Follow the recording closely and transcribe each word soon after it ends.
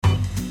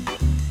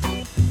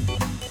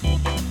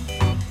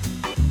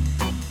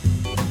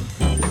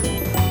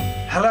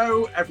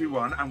Hello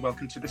everyone and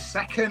welcome to the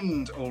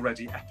second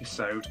already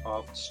episode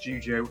of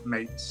Studio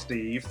Mate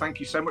Steve. Thank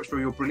you so much for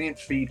your brilliant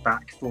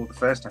feedback for the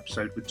first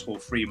episode with Tor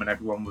Freeman.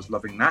 Everyone was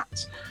loving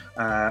that.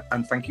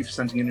 And thank you for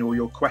sending in all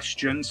your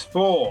questions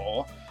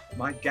for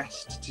my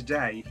guest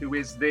today, who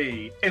is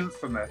the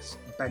infamous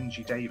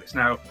Benji Davies.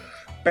 Now,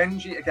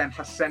 Benji again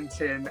has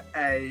sent in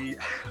a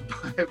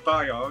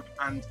biog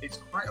and it's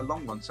quite a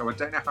long one, so I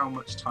don't know how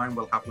much time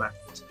we'll have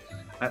left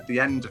at the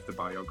end of the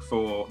biog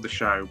for the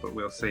show, but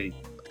we'll see.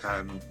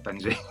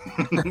 Benji.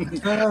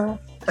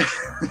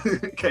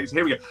 Okay, so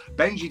here we go.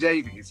 Benji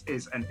Davies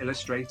is an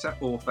illustrator,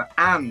 author,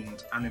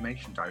 and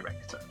animation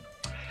director.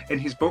 In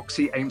his books,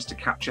 he aims to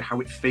capture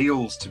how it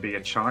feels to be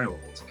a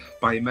child.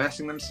 By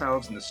immersing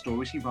themselves in the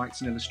stories he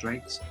writes and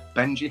illustrates,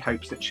 Benji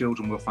hopes that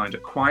children will find a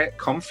quiet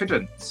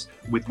confidence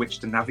with which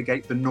to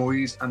navigate the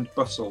noise and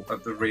bustle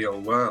of the real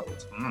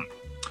world.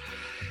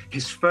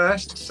 His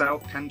first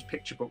self-penned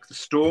picture book, The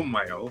Storm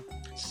Whale,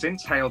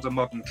 since hailed a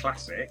modern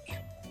classic.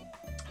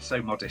 So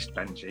modest,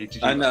 Benji.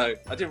 I know.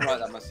 I didn't write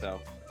that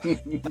myself.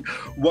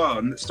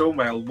 Storm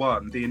Whale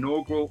won the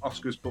inaugural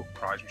Oscars Book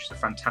Prize, which is a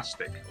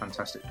fantastic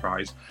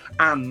prize,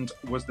 and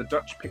was the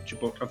Dutch Picture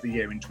Book of the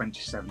Year in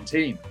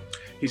 2017.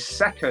 His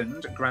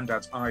second,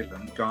 Grandad's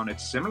Island,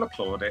 garnered similar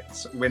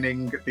plaudits,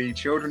 winning the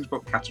Children's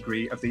Book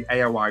category of the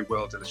AOI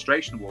World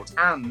Illustration Awards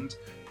and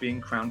being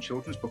crowned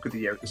Children's Book of the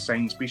Year at the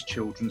Sainsbury's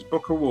Children's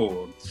Book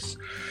Awards.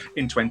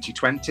 In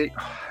 2020,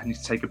 I need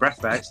to take a breath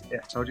there, I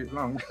told you it's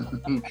long.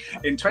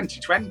 In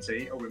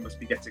 2020, we must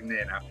be getting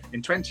near now.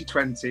 In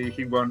 2020,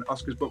 he won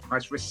Oscars Book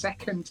Prize for a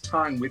second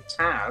time with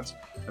Tad,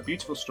 a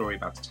beautiful story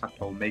about a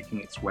tadpole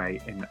making its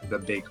way in the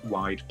big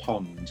wide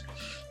pond.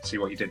 See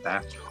what you did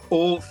there.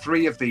 All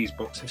three of these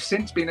books have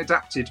since been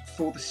adapted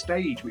for the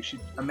stage, which is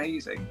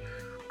amazing.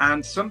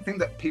 And something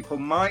that people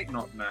might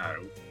not know,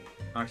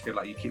 I feel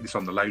like you keep this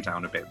on the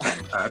lowdown a bit,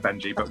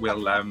 Benji, but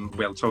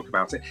we'll talk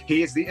about it.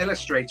 He is the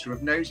illustrator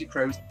of Nosy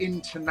Crow's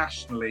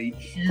internationally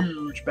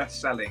huge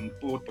best-selling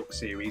board book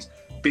series,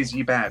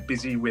 Bizzy Bear.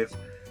 Busy with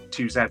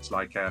two Z's,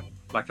 like a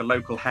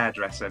local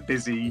hairdresser,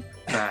 Bizzy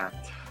Bear.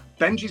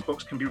 Benji's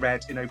books can be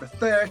read in over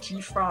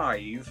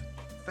 35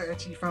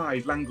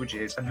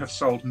 languages and have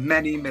sold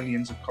many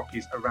millions of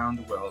copies around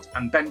the world.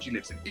 And Benji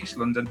lives in East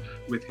London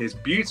with his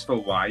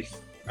beautiful wife,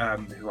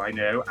 who I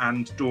know,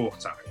 and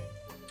daughter.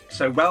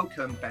 So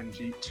welcome,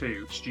 Benji,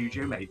 to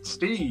Studio Mate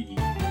Steve.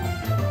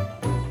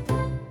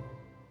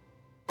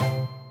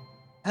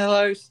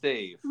 Hello,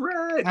 Steve.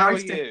 Right. How are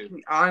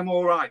you? I'm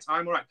all right.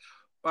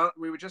 Well,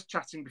 we were just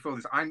chatting before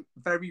this. I'm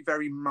very,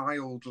 very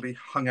mildly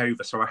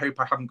hungover, so I hope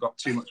I haven't got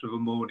too much of a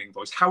morning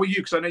voice. How are you?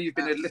 Because I know you've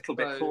been a little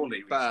bit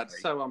poorly bad.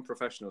 recently. So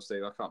unprofessional,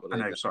 Steve. I can't believe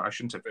it. I know, sorry, I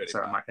shouldn't have. Really so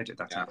bad. I might edit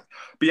that out.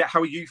 But yeah,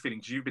 how are you feeling?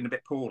 Because you've been a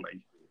bit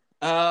poorly.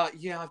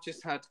 Yeah, I've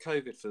just had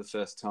COVID for the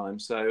first time,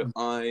 so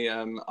I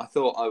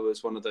thought I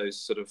was one of those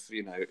sort of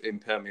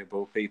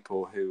impermeable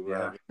people who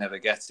would never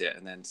get it,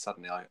 and then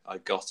suddenly I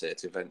got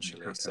it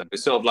eventually. Okay. So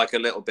it's sort of like a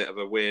little bit of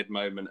a weird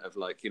moment of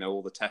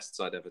all the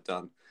tests I'd ever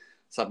done.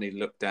 Suddenly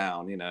looked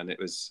down, and it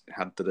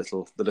had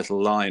the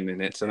little line in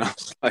it, and I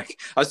was like,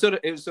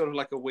 it was sort of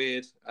like a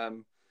weird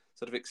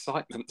sort of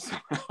excitement.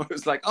 I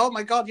was like, oh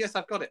my God, yes,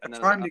 I've got it. And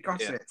then finally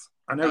got it.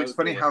 I know, it's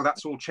funny how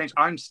that's all changed.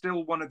 I'm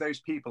still one of those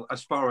people,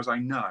 as far as I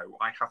know,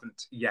 I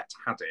haven't yet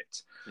had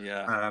it.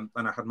 Yeah.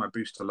 And I had my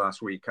booster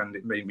last week and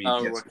it made me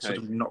sort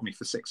of knock me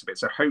for six a bit.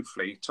 So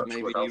hopefully, touch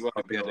wood, I'll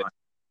be all right.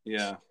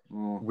 Yeah.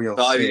 We'll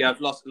see.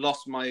 I've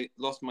lost my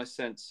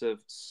sense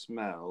of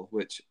smell,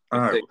 which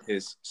I think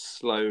is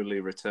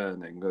slowly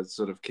returning. I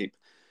sort of keep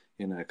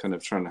kind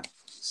of trying to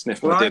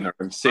sniff my dinner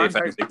and see if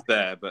anything's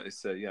there, but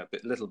it's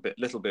little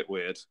bit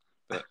weird.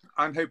 But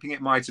I'm hoping it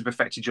might have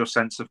affected your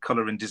sense of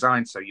colour and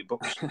design, so your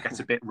books get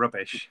a bit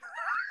rubbish.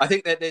 I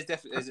think that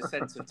there's a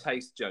sense of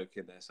taste joke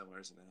in there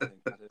somewhere, isn't there?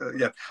 I think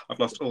yeah, I've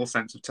lost all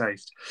sense of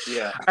taste.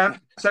 Yeah.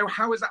 So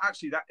how is that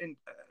actually? That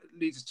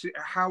leads to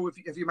how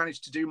have you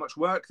managed to do much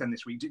work then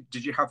this week?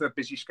 Did you have a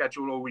busy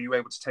schedule, or were you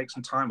able to take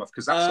some time off?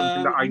 Because that's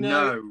something that I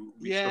know.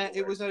 Yeah,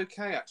 it was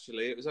okay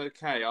actually. It was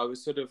okay. I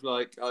was sort of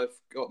like, I've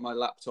got my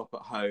laptop at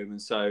home,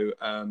 and so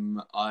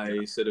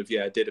I sort of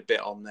did a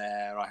bit on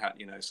there. I had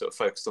sort of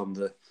focused on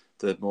the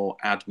more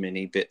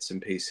admin-y bits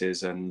and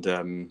pieces, and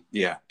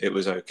it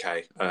was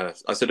okay. I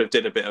sort of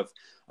did a bit of.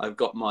 I've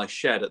got my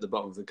shed at the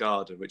bottom of the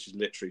garden, which is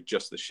literally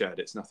just the shed.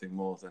 It's nothing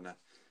more than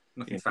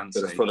nothing fancy,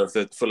 full of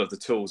the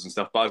tools and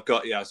stuff. But I've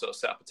got I sort of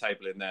set up a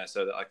table in there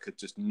so that I could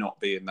just not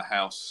be in the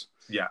house.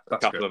 Yeah, a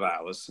couple of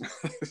hours.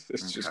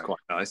 It's just quite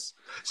nice.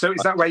 So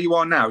is that where you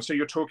are now? So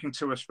you're talking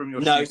to us from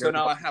your studio? No, so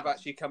now I have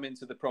actually come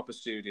into the proper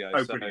studio.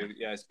 Oh, so brilliant.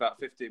 yeah, it's about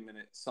a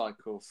 15-minute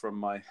cycle from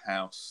my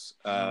house.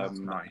 That's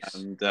nice.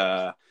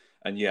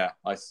 And yeah,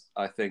 I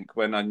think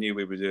when I knew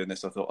we were doing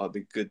this, I thought it'd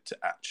be good to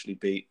actually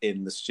be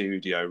in the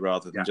studio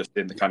rather than just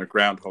in the kind of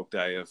Groundhog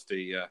Day of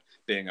the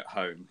being at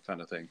home kind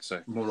of thing.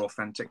 So more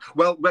authentic.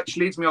 Well, which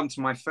leads me on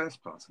to my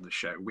first part of the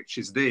show, which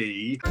is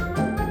the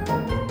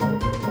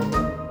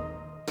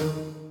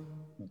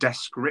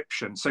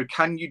description. So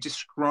can you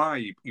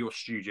describe your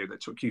studio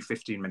that took you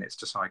 15 minutes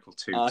to cycle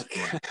to? I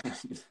can.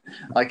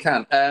 I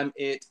can.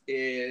 It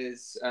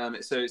is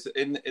so it's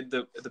in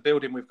the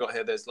building we've got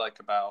here. There's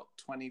like about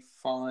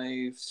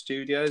 25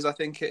 studios, I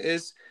think it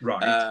is.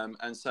 Right.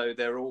 And so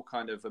they're all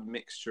kind of a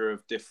mixture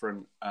of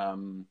different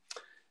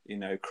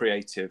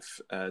creative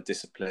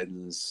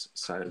disciplines.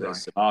 So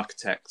there's some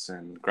architects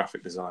and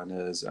graphic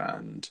designers,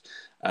 and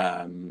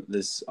I'm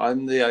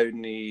the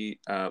only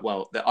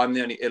I'm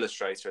the only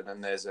illustrator, and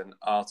then there's an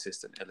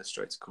artist and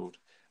illustrator called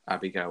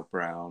Abigail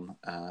Brown.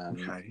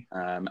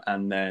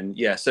 And then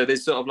so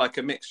there's sort of like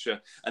a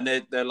mixture,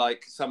 and they're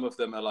like, some of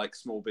them are like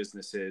small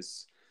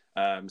businesses,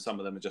 some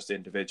of them are just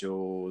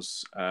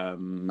individuals,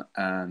 and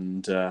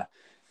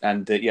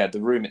the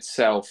room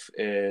itself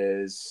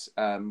is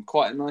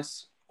quite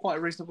a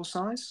reasonable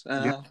size.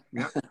 Got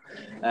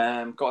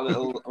a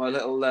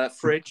little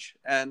fridge,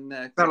 and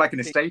they're like an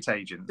estate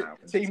agent now.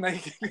 Tea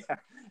making,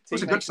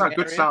 It's a good size.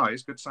 Good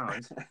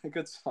size.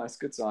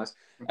 good size.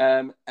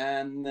 And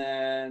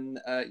then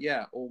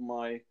all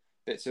my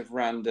bits of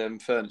random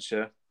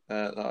furniture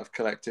that I've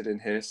collected in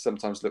here.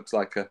 Sometimes looks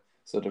like a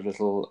sort of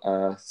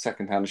little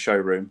second-hand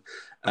showroom.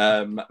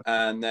 And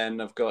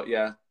then I've got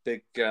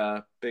big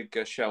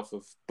shelf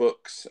of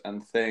books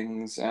and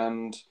things,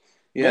 and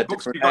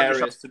different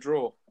areas to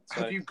draw.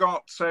 Have you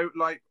got,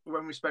 like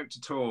when we spoke to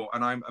Tor,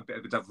 and I'm a bit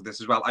of a devil with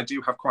this as well, I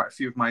do have quite a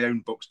few of my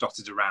own books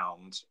dotted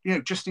around,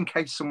 just in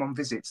case someone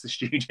visits the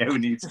studio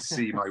and needs to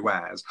see my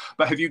wares.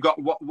 But have you got,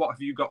 what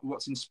have you got,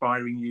 what's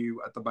inspiring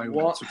you at the moment?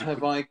 What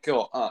have I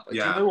got up?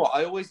 Yeah. Do you know what?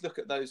 I always look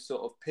at those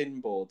sort of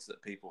pin boards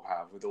that people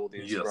have with all the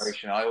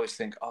inspiration. Yes. I always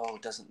think, oh,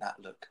 doesn't that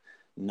look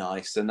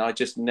nice? And I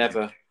just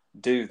never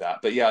do that.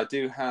 But I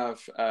do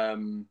have...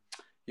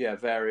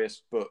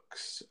 various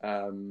books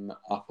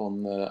up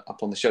on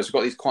the shelves. We've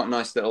got these quite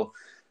nice little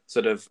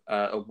sort of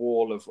a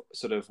wall of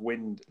sort of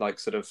wind, like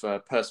sort of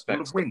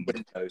perspex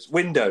windows.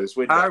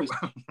 Oh.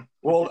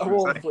 A wall of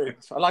wind.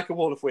 I like a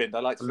wall of wind. I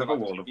like to love a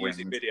wall of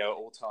music wind video at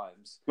all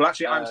times. Well,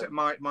 actually,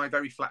 my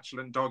very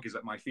flatulent dog is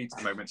at my feet at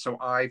the moment, so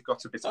I've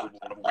got a bit of a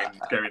wall of wind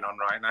going on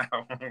right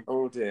now.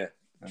 Oh dear.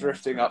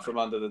 Drifting up from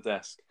under the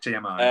desk.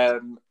 TMI.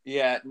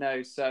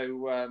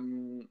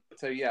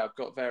 I've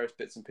got various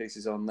bits and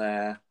pieces on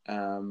there.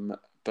 I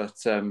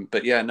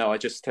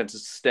just tend to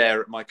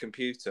stare at my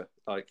computer,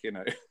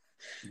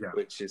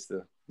 which is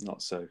the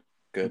not so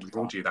good. We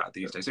all do that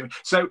these days.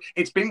 So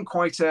it's been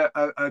quite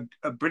a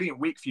brilliant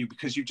week for you,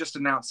 because you've just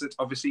announced that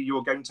obviously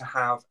you're going to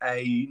have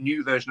a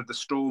new version of the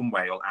Storm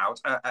Whale out.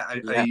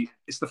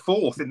 It's the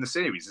 4th in the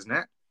series, isn't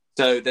it?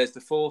 So there's the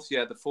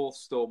 4th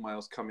Storm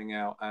Whale's coming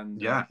out,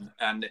 and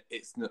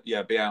it's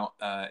be out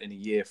in a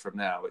year from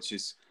now, which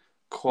is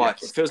it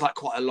feels like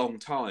quite a long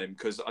time,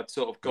 because I'd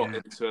sort of got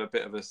into a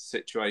bit of a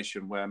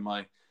situation where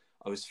I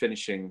was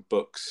finishing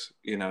books,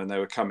 and they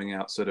were coming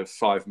out sort of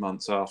 5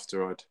 months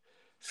after I'd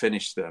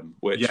finished them,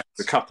 which was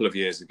a couple of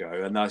years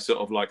ago, and I sort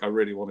of I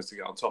really wanted to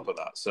get on top of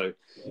that. So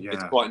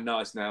it's quite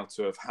nice now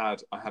to have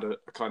had a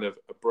kind of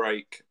a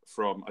break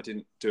from, I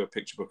didn't do a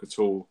picture book at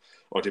all,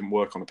 or I didn't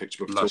work on a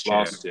picture book until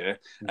last year,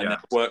 and then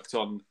worked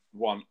on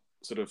one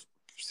sort of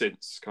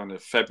since kind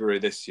of February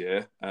this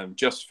year,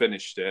 just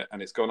finished it,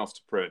 and it's gone off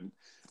to print,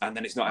 and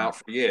then it's not out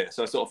for a year.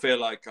 So I sort of feel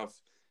like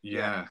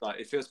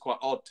it feels quite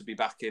odd to be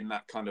back in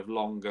that kind of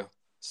longer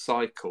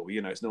cycle.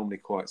 It's normally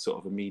quite sort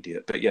of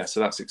immediate, but so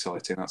that's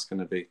exciting. That's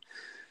going to be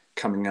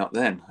coming out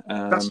then.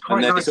 That's quite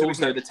and then nice. It's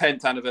also the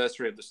 10th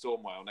anniversary of the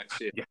Storm Whale next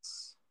year.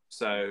 Yes.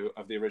 So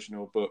of the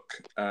original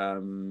book,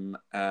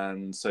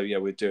 and so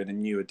we're doing a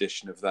new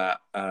edition of that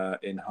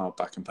in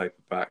hardback and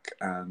paperback,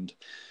 and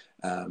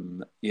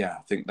I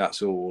think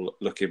that's all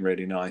looking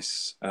really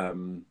nice,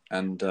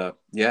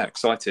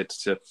 excited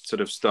to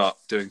sort of start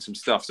doing some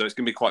stuff. So it's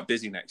going to be quite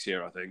busy next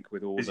year, I think,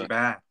 with all Bizzy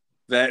Bear.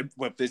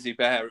 Bizzy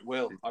Bear. It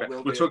will.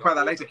 We'll talk about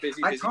that later.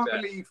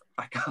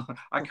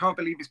 I can't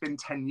believe it's been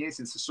 10 years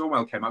since the Storm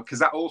Whale came out, because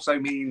that also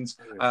means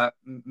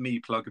me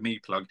plug.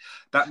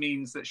 That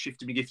means that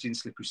Shifty Me Gifty and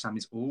Slippery Sam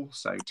is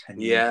also 10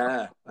 years.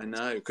 Yeah, I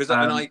know. Because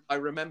I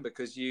remember,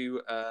 because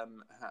you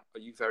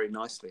very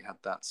nicely had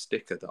that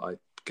sticker that I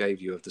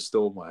gave you of the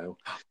Storm Whale,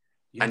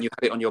 and you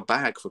had it on your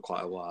bag for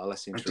quite a while.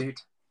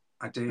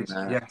 I did.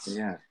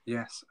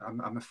 Yes.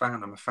 I'm a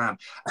fan.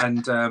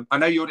 And I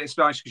know it's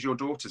nice because your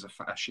daughter's a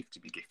Shifty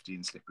Me Gifty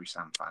and Slippery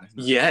Sam fan,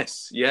 isn't she?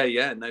 Yes.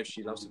 Yeah. No,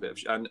 she loves a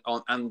bit of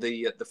and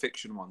the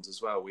fiction ones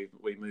as well.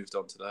 We moved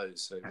on to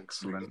those. So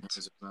excellent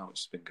as well, which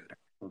has been good.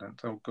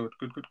 Excellent. Oh,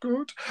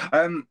 good.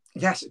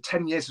 Yes,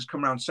 10 years has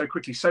come around so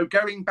quickly. So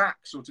going back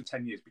sort of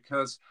 10 years,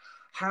 because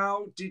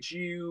how did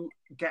you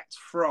get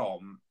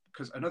from?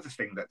 Because another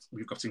thing that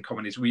we've got in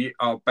common is we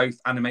are both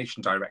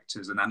animation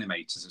directors and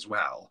animators as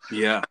well.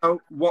 Yeah.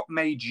 What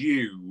made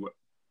you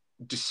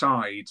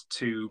decide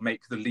to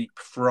make the leap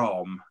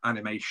from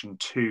animation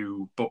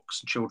to books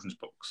and children's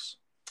books?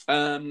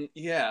 I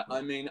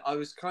mean, I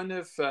was kind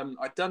of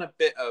I'd done a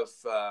bit of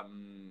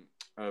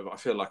I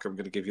feel like I'm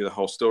going to give you the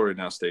whole story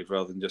now, Steve,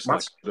 rather than just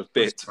like sort of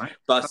bit. Right.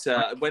 But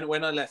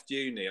when I left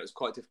uni, it was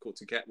quite difficult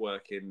to get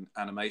work in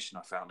animation.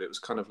 I found it was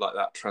kind of like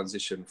that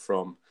transition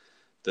from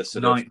the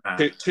sort of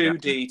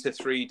 2D to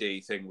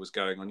 3D thing was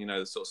going on. You know,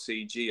 the sort of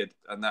CG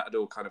and that had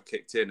all kind of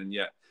kicked in, and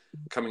yet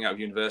coming out of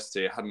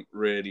university, I hadn't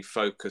really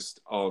focused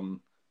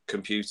on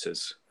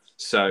computers.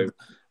 So,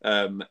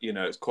 you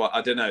know, it's quite,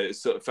 I don't know, it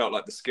sort of felt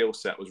like the skill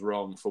set was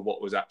wrong for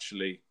what was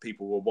actually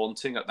people were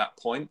wanting at that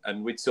point.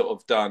 And we'd sort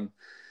of done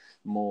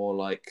more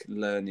like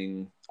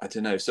learning, I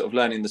don't know, sort of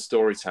learning the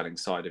storytelling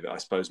side of it, I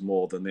suppose,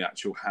 more than the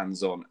actual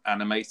hands-on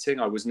animating.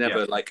 I was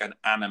never like an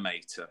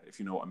animator, if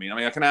you know what I mean. I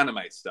mean, I can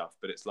animate stuff,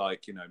 but it's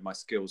like, you know, my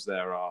skills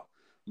there are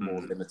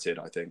more limited,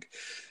 I think.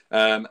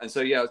 And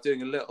so, yeah, I was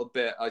doing a little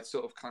bit. I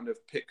sort of kind of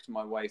picked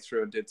my way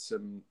through and did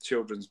some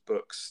children's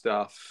book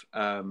stuff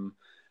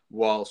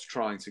whilst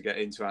trying to get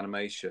into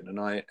animation. And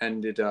I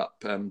ended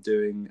up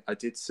I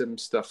did some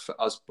stuff for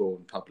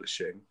Usborne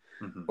Publishing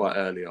quite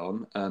early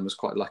on. Was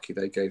quite lucky.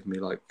 They gave me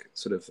like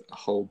sort of a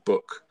whole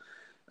book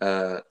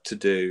to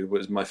do.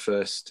 Was my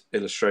first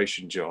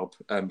illustration job,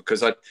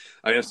 because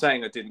I'm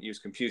saying I didn't use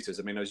computers.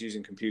 I mean, I was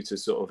using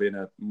computers sort of in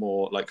a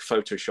more like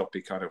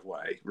Photoshoppy kind of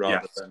way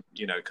rather than,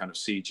 you know, kind of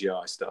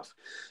CGI stuff.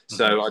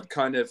 So I'd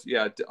kind of,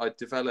 I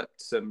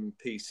developed some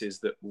pieces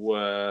that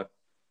were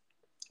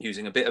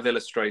using a bit of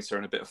Illustrator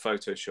and a bit of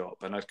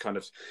Photoshop, and I'd kind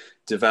of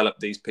developed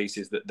these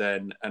pieces that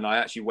then, and I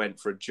actually went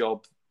for a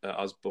job at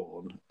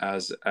Usborne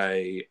as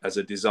a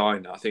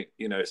designer. I think,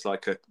 you know, it's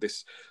like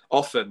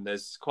often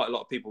there's quite a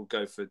lot of people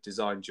go for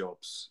design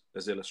jobs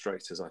as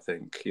illustrators, I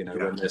think, you know,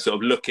 when they're sort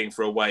of looking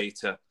for a way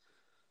to,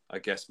 I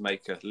guess,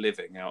 make a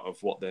living out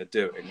of what they're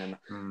doing.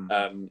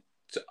 And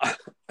so I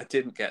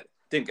didn't get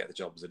the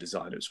job as a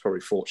designer. It was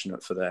probably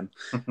fortunate for them.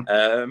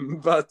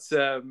 But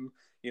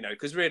you know,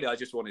 because really I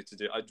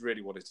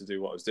really wanted to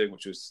do what I was doing,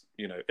 which was,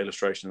 you know,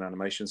 illustration and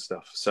animation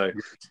stuff. So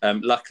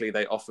luckily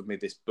they offered me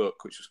this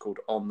book, which was called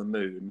On the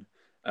Moon,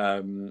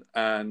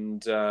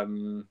 and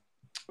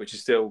which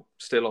is still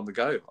on the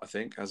go, I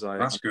think,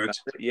 that's good.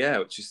 Yeah,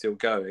 which is still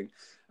going.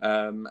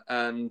 And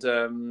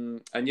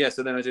yeah,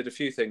 so then I did a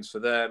few things for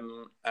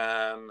them,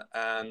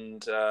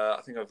 and I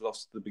think I've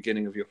lost the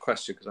beginning of your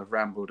question because I've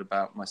rambled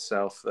about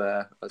myself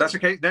there. That's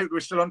okay. No, we're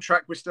still on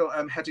track. We're still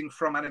heading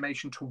from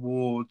animation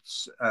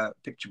towards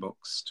picture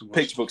books.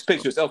 Picture books,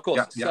 of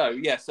course.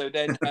 So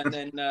then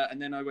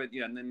and then I went,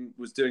 and then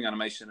was doing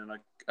animation, and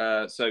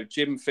I so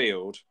Jim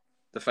Field,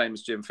 the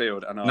famous Jim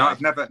Field, and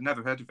I've never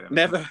heard of him.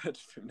 Never heard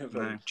of him.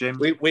 No, Jim.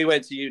 We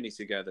went to uni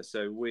together,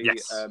 so we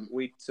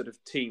sort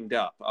of teamed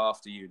up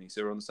after uni,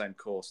 so we're on the same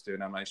course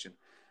doing animation,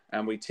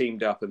 and we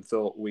teamed up and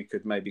thought we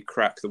could maybe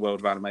crack the world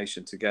of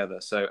animation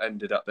together. So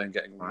ended up then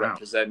getting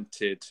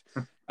represented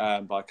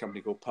by a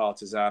company called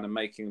Partisan and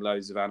making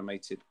loads of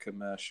animated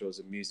commercials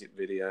and music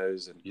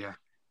videos and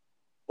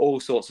all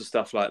sorts of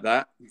stuff like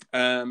that.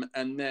 And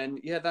then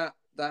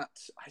that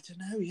I don't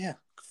know,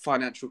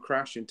 financial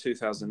crash in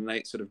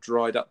 2008 sort of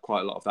dried up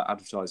quite a lot of that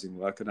advertising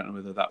work. I don't know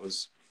whether that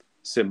was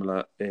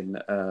similar in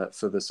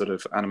for the sort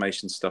of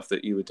animation stuff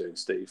that you were doing,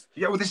 Steve.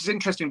 Yeah, well, this is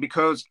interesting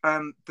because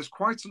there's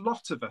quite a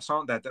lot of us,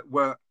 aren't there, that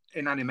were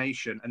in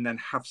animation and then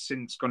have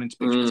since gone into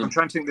pictures. I'm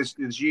trying to think.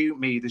 There's you,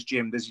 me, there's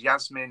Jim, there's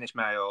Yasmin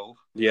Ismail.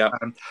 Yeah,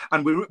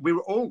 and we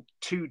were all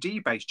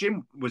 2D based.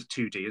 Jim was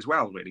 2D as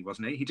well, really,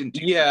 wasn't he? He didn't.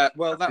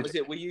 Well, that was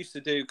it. We used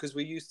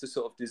to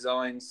sort of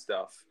design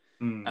stuff.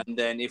 And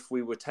then if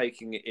we were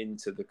taking it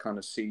into the kind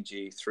of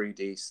CG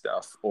 3D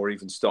stuff or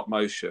even stop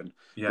motion,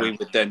 we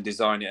would then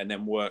design it and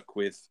then work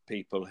with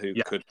people who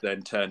could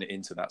then turn it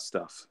into that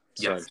stuff.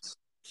 So,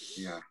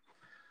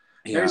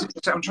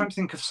 I'm trying to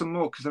think of some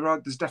more because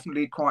there's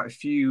definitely quite a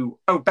few.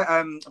 Oh,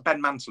 Ben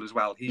Mansell as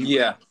well. He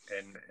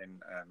in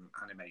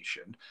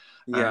animation.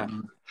 I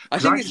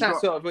think it's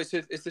that sort of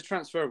it's the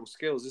transferable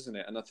skills, isn't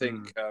it? And I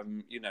think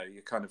you know,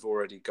 you kind of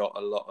already got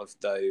a lot of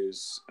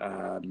those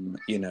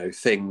you know,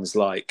 things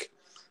like,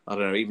 I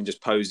don't know, even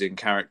just posing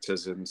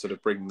characters and sort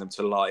of bringing them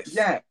to life.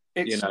 Yeah.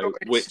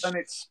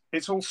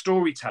 It's all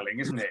storytelling,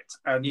 isn't it?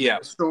 And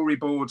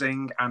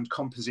storyboarding and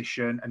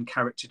composition and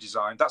character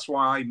design. That's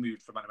why I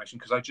moved from animation,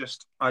 because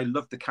I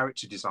love the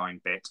character design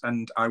bit,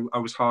 and I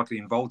was hardly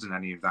involved in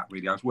any of that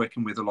really. I was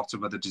working with a lot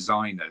of other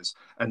designers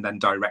and then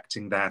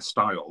directing their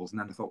styles, and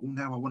then I thought, oh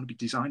no, I want to be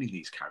designing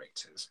these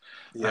characters.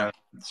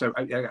 So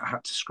I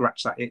had to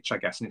scratch that itch, I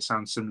guess, and it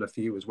sounds similar for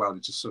you as well.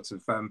 It just sort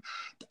of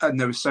and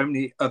there were so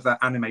many other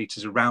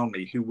animators around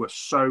me who were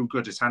so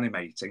good at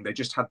animating. They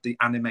just had the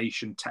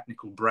animation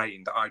technical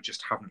brain that I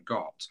just haven't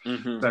got.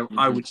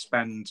 I would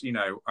spend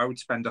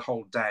a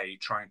whole day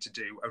trying to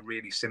do a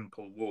really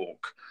simple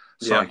walk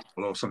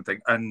cycle or something,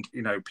 and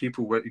you know,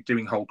 people were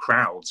doing whole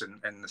crowds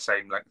in the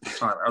same length of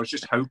time. I was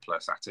just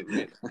hopeless at it,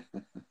 really.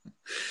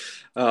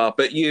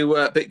 But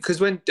you because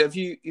when have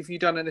you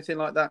done anything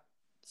like that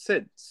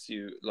since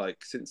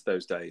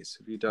those days?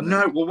 Have you done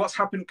Well, what's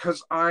happened,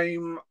 because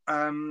I'm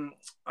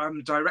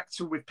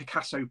director with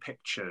Picasso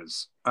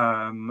Pictures,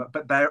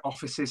 but their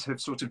offices have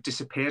sort of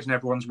disappeared and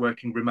everyone's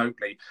working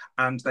remotely,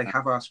 and they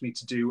have asked me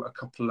to do a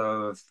couple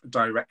of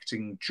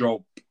directing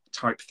job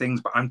type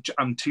things, but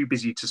I'm too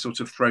busy to sort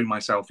of throw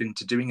myself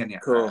into doing any.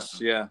 Of course,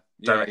 yeah.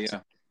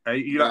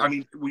 I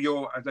mean,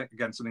 you're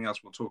again something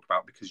else we'll talk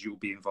about, because you'll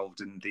be involved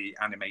in the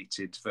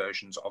animated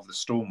versions of the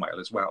Storm Whale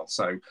as well.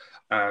 So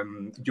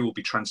you'll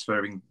be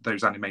transferring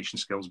those animation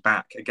skills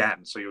back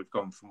again. So you've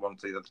gone from one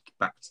to the other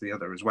back to the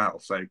other as well.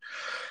 So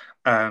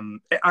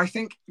I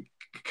think,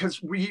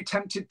 because were you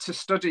tempted to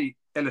study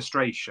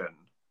illustration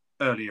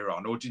earlier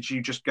on, or did you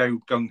just go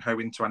gung-ho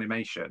into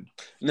animation?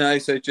 No,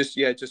 so just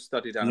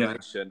studied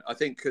animation. I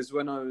think because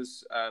when I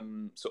was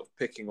sort of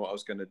picking what I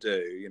was going to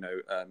do,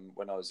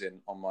 when I was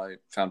on my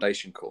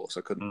foundation course,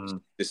 I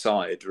couldn't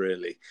decide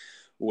really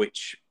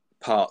which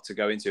part to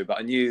go into, but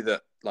I knew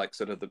that like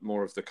sort of the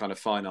more of the kind of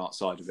fine art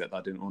side of it, I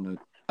didn't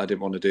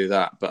want to do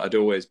that. But I'd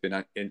always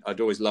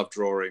loved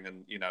drawing,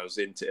 and I was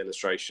into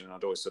illustration, and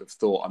I'd always sort of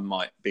thought I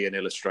might be an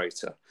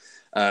illustrator.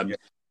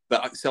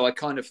 So I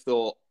kind of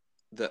thought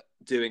that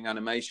doing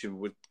animation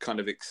would kind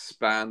of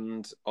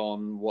expand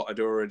on what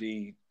I'd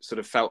already sort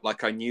of felt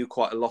like I knew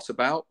quite a lot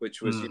about,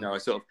 which was, I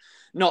sort of,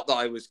 not that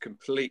I was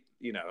complete,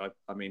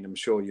 I mean, I'm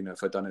sure,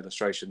 if I'd done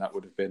illustration, that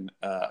would have been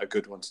a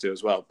good one to do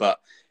as well.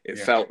 But it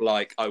felt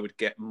like I would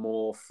get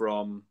more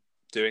from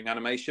doing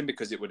animation,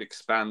 because it would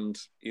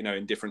expand,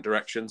 in different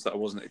directions that I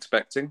wasn't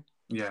expecting.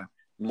 Yeah.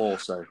 More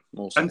so.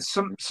 And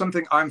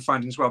something I'm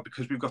finding as well,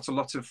 because we've got a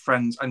lot of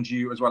friends, and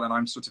you as well, and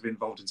I'm sort of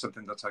involved in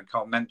something that I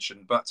can't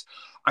mention, but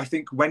I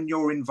think when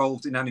you're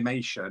involved in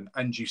animation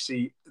and you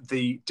see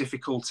the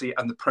difficulty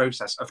and the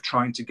process of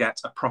trying to get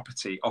a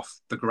property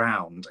off the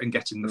ground and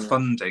getting the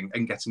funding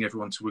and getting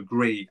everyone to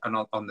agree and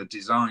on the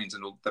designs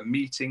and all the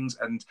meetings,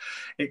 and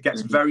it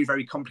gets very,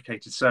 very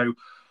complicated. So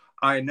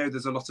I know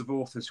there's a lot of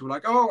authors who are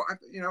like,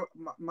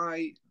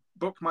 my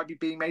book might be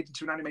being made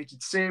into an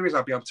animated series,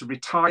 I'll be able to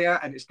retire,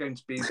 and it's going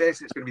to be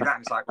this, it's going to be that,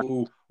 and it's like,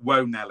 oh,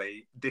 whoa,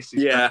 Nelly, this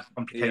is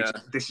complicated,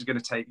 this is going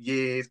to take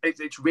years.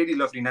 It's really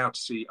lovely now to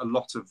see a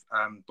lot of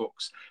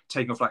books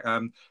taking off, like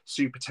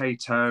Sue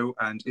Potato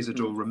and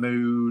Isadora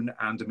Ramoon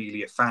and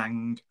Amelia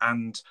Fang.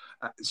 And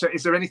so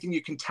is there anything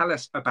you can tell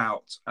us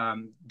about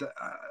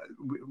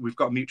we've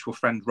got a mutual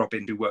friend,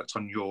 Robin, who worked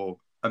on your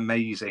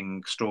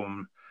amazing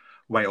Storm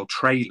Whale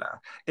trailer.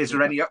 Is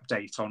there any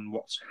update on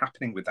what's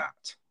happening with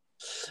that?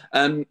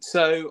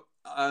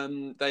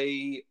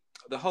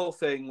 The whole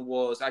thing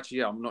was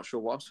actually, I'm not sure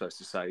what I'm supposed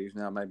to say. You've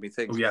now made me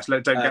think. Oh yes,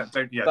 let's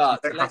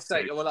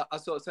say, well, I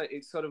sort of say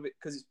it's sort of,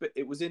 because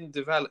it was in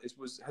develop.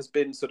 Has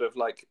been sort of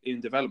like in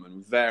development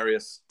with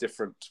various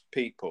different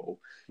people,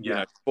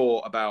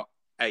 for about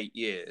 8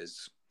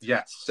 years.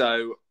 Yes.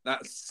 So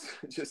that's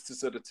just to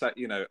sort of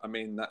I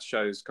mean, that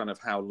shows kind of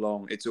how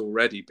long it's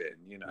already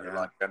been,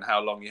 like, and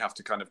how long you have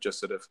to kind of just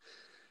sort of,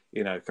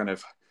 kind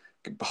of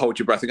hold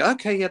your breath and go,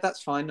 okay, yeah,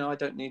 that's fine. No, I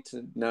don't need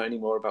to know any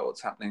more about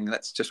what's happening.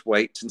 Let's just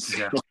wait and see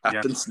what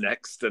happens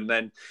next. And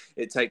then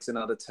it takes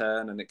another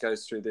turn and it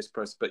goes through this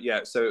process. But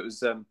yeah, so it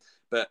was,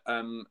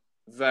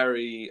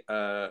 very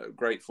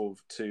grateful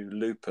to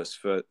Lupus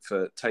for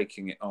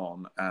taking it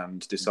on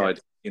and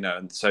deciding,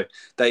 and so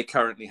they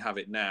currently have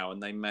it now,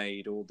 and they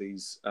made all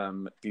these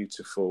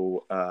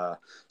beautiful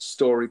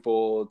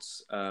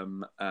storyboards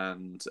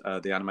and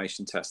the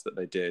animation test that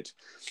they did,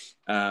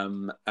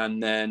 and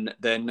then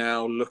they're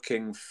now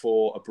looking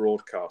for a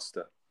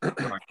broadcaster,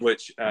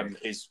 which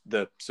is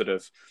the sort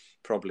of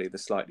probably the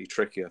slightly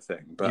trickier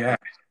thing, but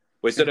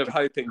we're sort of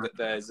hoping that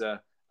there's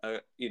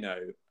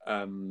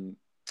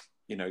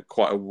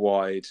quite a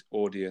wide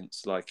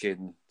audience, like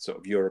in sort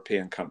of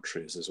European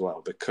countries as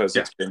well, because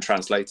it's been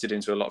translated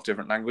into a lot of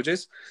different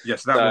languages.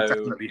 Yes, that will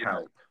definitely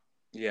help.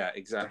 Yeah,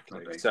 exactly.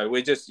 Definitely. So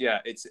we're just,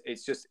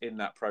 it's just in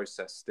that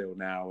process still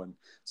now, and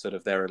sort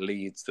of there are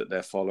leads that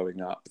they're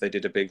following up. They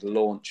did a big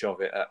launch of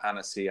it at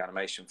Annecy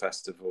Animation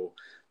Festival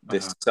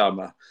this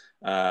summer,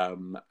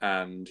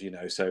 and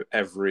so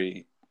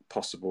every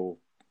possible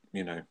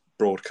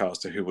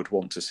broadcaster who would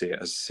want to see it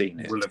has seen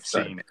it. Will have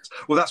seen it.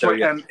 Well, that's why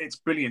it's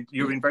brilliant.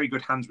 You're in very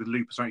good hands with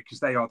Lupus, right? Because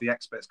they are the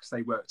experts, because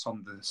they worked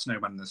on the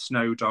Snowman and the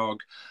Snow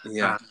Dog.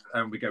 Yeah.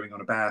 And we're going on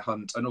a bear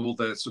hunt and all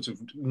the sort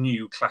of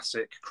new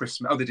classic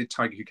Christmas. Oh, they did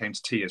Tiger Who Came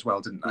to Tea as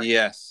well, didn't they?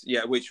 Yes.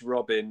 Yeah, which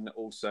Robin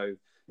also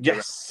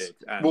directed.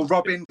 Well,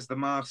 Robin is the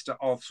master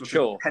of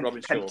sort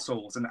of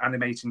pencils and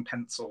animating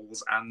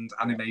pencils and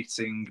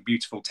animating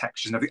beautiful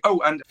textures and everything.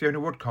 Oh, and Fiona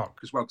Woodcock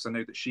as well, because I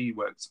know that she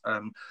worked...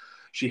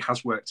 she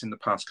has worked in the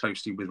past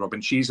closely with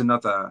Robin. She's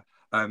another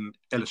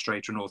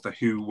illustrator and author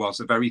who was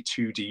a very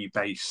 2D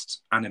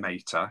based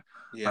animator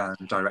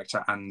and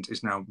director, and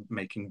is now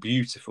making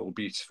beautiful,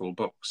 beautiful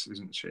books,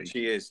 isn't she?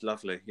 She is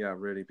lovely. Yeah,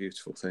 really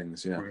beautiful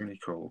things. Yeah, really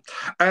cool.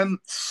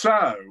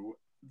 So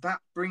that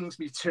brings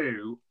me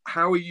to,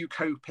 how are you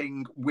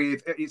coping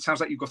with, it sounds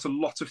like you've got a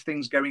lot of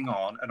things going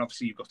on, and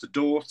obviously you've got a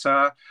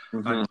daughter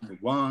and a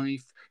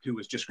wife who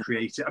was just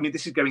created. I mean,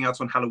 this is going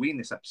out on Halloween,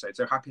 this episode,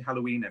 so happy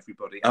Halloween,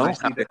 everybody. And I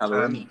see that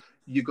Halloween.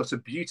 You've got a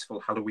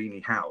beautiful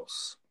Halloweeny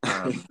house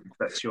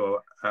that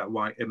your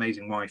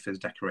amazing wife has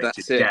decorated.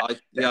 That's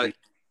it.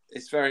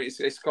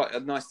 It's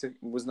quite nice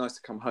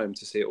to come home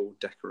to see it all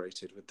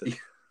decorated with the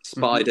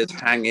spiders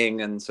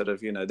hanging, and sort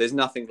of, there's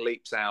nothing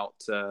leaps out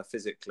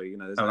physically.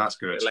 There's that's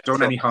good. Don't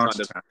want any heart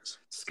attacks.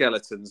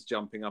 Skeletons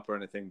jumping up or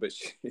anything, but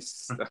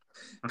she's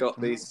got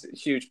these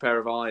huge pair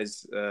of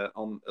eyes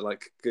on,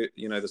 like,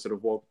 the sort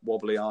of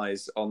wobbly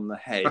eyes on the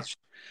hedge,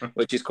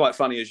 which is quite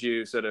funny as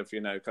you sort of,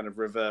 kind of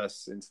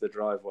reverse into the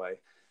driveway.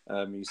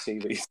 You see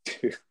these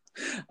two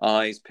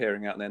eyes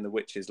peering out, and then the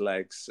witch's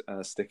legs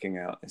sticking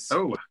out.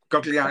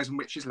 Goggly eyes and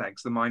witch's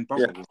legs. The mind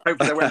boggles. Yeah.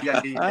 Hopefully there won't be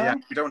any.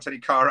 We don't want any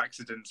car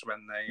accidents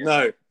when they.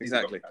 No,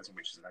 exactly. Goggly eyes and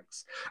witch's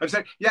legs. And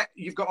so,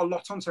 you've got a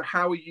lot on. So,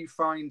 how are you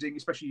finding?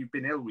 Especially, you've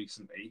been ill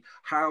recently.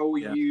 How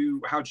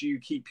do you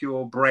keep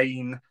your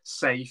brain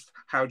safe?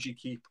 How do you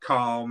keep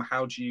calm?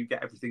 How do you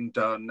get everything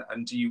done?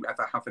 And do you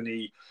ever have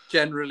any?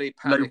 Generally,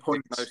 panic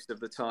most of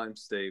the time,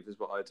 Steve, is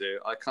what I do.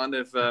 I kind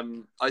of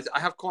I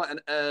have quite an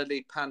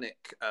early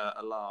panic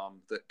alarm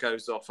that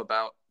goes off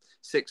about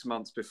 6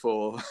 months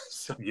before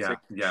something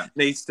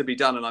needs to be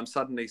done, and I'm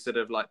suddenly sort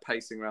of like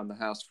pacing around the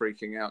house,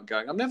 freaking out,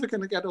 going, I'm never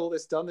going to get all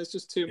this done. There's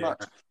just too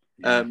much.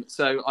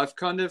 So I've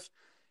kind of,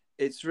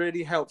 it's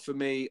really helped for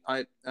me.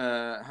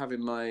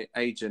 Having my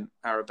agent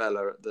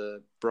Arabella at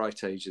the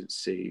Bright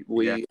Agency,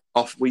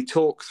 we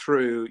talk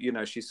through.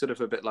 She's sort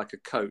of a bit like a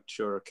coach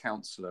or a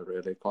counsellor,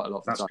 really, quite a lot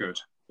of the time. That's good.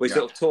 We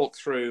sort of talk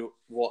through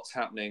what's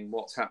happening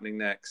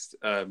next.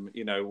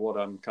 What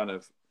I'm kind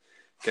of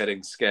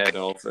getting scared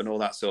of and all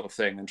that sort of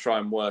thing, and try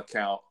and work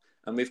out.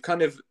 And we've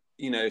kind of,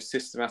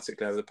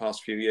 systematically over the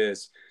past few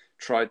years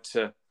tried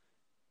to,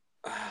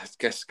 I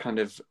guess, kind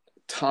of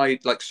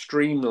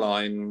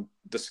streamline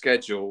the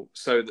schedule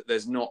so that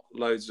there's not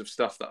loads of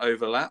stuff that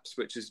overlaps,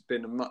 which has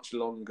been a much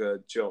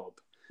longer job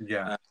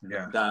than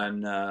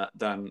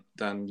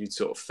you'd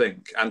sort of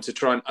think. And to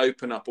try and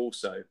open up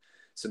also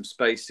some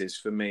spaces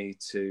for me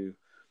to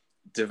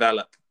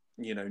develop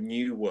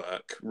new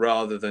work,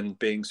 rather than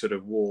being sort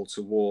of wall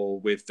to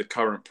wall with the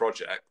current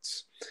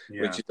projects,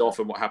 which is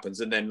often what happens.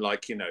 And then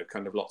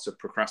kind of lots of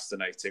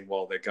procrastinating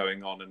while they're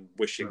going on, and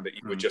wishing that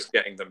you were just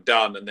getting them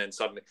done. And then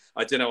suddenly,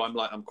 I don't know,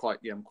 I'm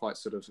quite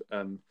sort of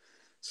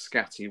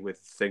scatty with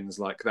things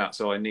like that.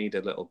 So I need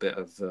a little bit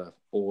of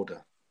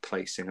order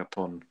placing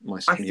upon my.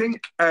 I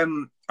think I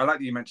like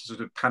that you mentioned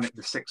sort of panic,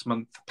 the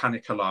 6-month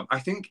panic alarm. I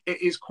think it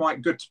is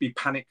quite good to be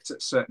panicked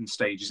at certain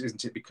stages,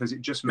 isn't it? Because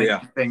it just makes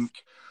you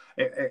think.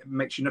 It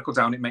makes you knuckle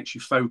down. It makes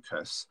you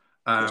focus.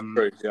 That's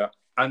true, yeah.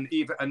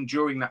 And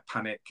during that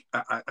panic,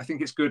 I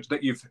think it's good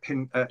that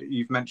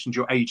you've mentioned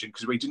your agent,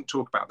 because we didn't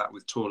talk about that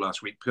with Tor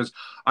last week. Because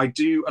a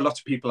lot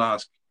of people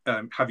ask,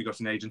 have you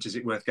got an agent? Is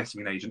it worth getting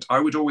an agent? I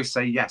would always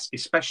say yes,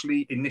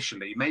 especially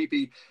initially.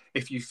 Maybe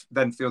if you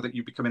then feel that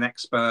you become an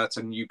expert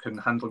and you can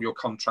handle your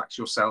contracts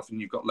yourself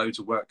and you've got loads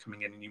of work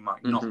coming in and you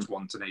might not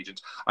want an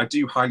agent. I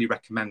do highly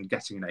recommend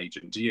getting an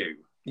agent. Do you?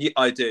 Yeah,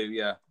 I do.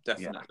 Yeah,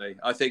 definitely.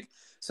 Yeah. I think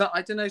so.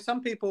 I don't know.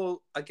 Some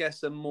people, I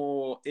guess, are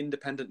more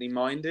independently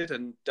minded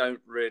and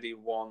don't really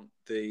want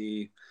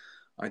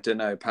I don't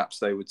know, perhaps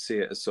they would see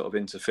it as sort of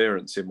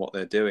interference in what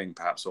they're doing,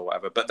 perhaps, or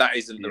whatever. But that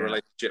isn't the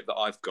relationship that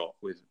I've got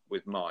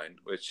with mine,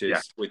 which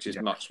is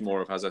much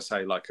more of, as I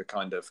say, like a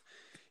kind of,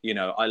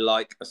 I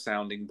like a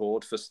sounding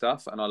board for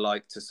stuff, and I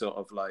like to sort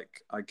of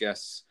like, I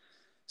guess,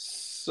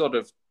 sort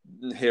of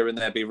here and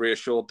there be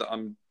reassured that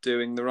I'm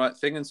doing the right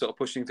thing and sort of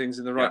pushing things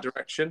in the right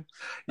direction.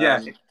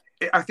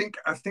 I think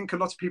a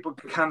lot of people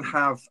can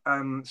have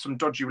some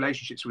dodgy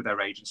relationships with their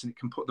agents, and it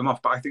can put them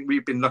off. But I think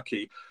we've been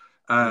lucky.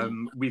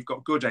 We've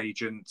got good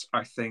agents.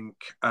 I think,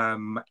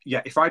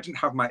 if I didn't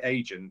have my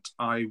agent,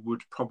 I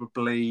would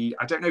probably,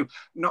 I don't know,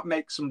 not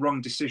make some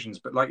wrong decisions.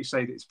 But like you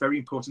say, it's very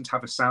important to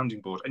have a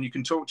sounding board, and you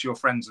can talk to your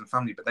friends and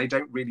family, but they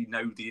don't really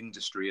know the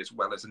industry as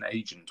well as an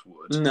agent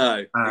would.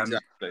 No,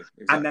 exactly.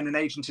 And then an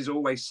agent is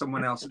always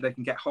someone else that they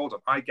can get hold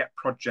of. I get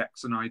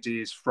projects and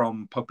ideas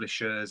from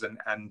publishers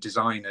and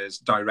designers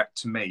direct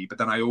to me, but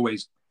then I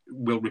always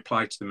will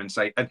reply to them and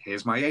say, and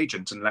here's my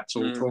agent, and let's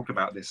all talk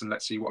about this, and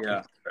let's see what can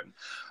happen.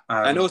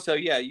 And also,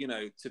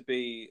 to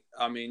be,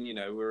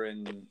 we're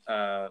in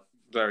a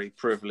very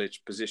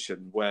privileged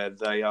position where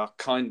they are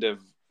kind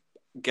of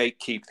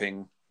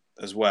gatekeeping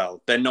as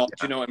well. They're not,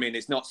 do you know what I mean?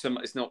 It's not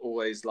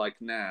always like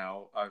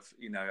now.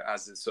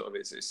 As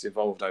it's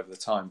evolved over the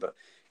time, but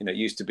it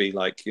used to be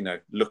like,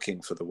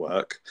 looking for the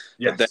work.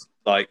 But then,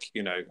 like,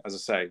 as I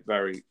say,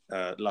 very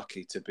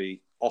lucky to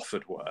be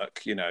offered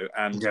work,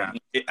 and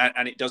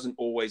it doesn't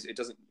always,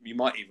 you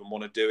might even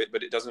want to do it,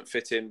 but it doesn't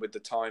fit in with the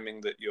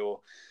timing that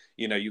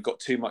you've got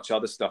too much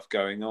other stuff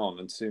going on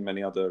and too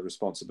many other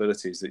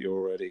responsibilities that you're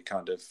already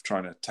kind of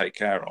trying to take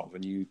care of,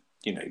 and you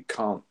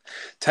can't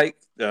say,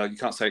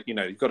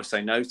 you've got to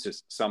say no to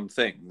some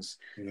things.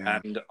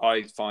 And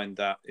I find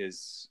that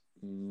is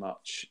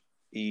much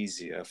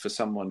easier for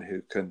someone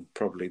who can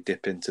probably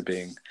dip into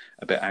being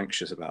a bit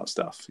anxious about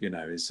stuff.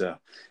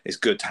 It's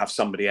good to have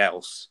somebody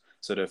else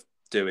sort of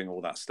doing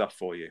all that stuff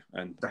for you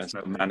and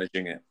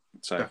managing it.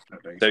 So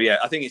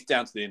I think it's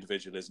down to the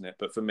individual, isn't it?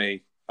 But for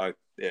me,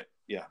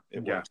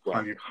 it works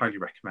well. Highly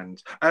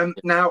recommend.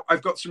 Now,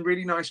 I've got some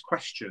really nice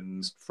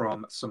questions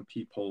from some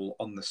people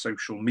on the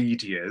social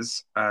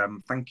medias.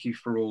 Thank you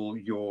for all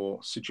your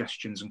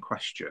suggestions and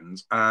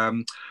questions.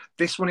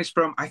 This one is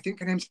from, I think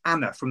her name's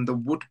Anna, from the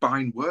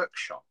Woodbine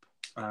Workshop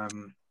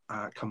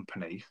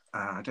company.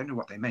 I don't know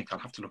what they make. I'll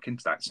have to look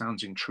into that. It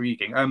sounds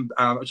intriguing. I'm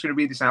just going to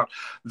read this out.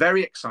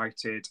 Very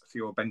excited for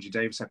your Benji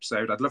Davies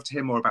episode. I'd love to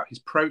hear more about his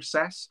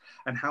process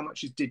and how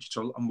much is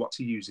digital and what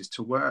he uses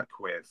to work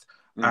with.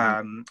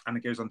 And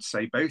it goes on to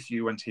say, both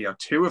you and he are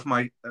two of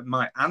my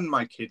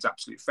kids'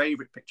 absolute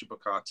favourite picture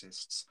book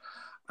artists.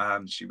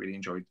 She really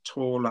enjoyed the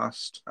tour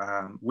last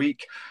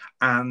week.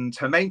 And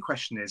her main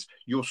question is,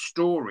 your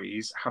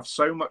stories have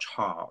so much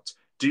heart.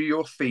 Do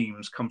your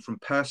themes come from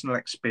personal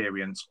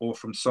experience or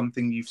from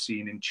something you've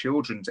seen in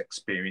children's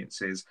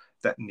experiences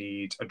that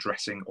need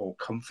addressing or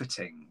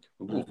comforting?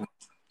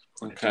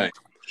 Okay.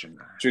 Should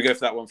we go for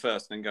that one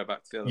first and then go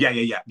back to the other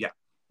one?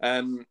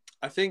 Yeah.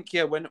 I think,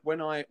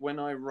 when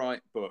I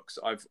write books,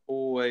 I've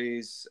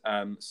always,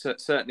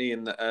 certainly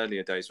in the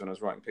earlier days when I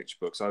was writing picture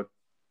books, I'd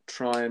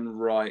try and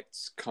write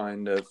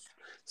kind of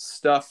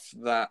stuff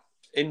that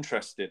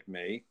interested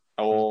me,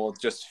 or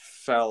just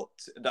felt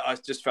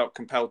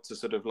compelled to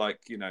sort of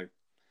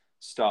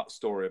start a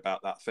story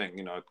about that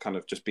thing. I'd kind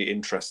of just be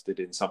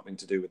interested in something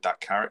to do with that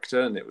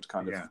character, and it would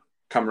kind of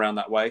come around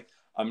that way.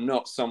 I'm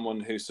not someone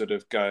who sort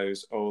of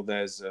goes, oh,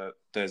 there's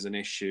an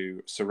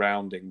issue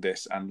surrounding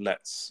this and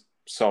let's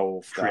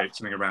solve that. Create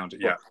something around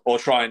it, or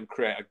try and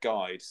create a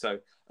guide. So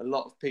a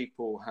lot of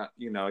people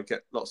I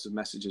get lots of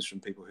messages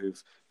from people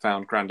who've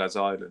found Grandad's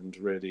Island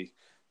really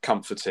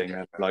comforting,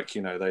 and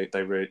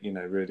they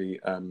really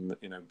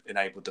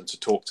enabled them to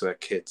talk to their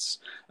kids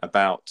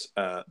about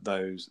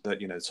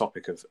the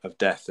topic of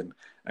death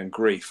and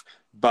grief.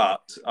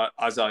 But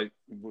as I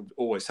would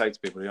always say to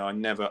people, I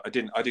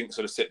didn't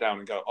sort of sit down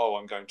and go, oh,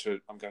 I'm going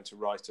to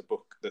write a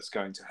book that's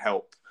going to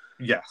help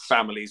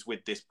families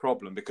with this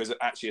problem, because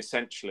actually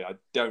essentially I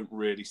don't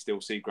really still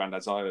see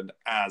Grandad's Island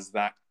as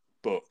that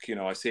book.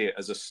 I see it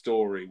as a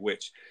story,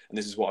 which, and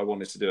this is what I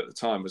wanted to do at the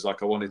time, was I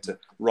wanted to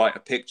write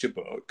a picture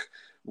book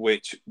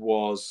which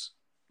was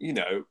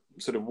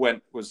sort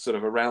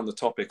of around the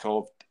topic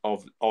of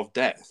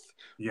death.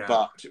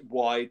 But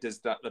why does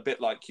that, a bit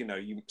like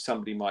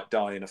somebody might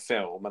die in a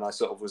film, and I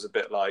sort of was a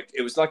bit like,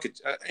 it was like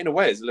in a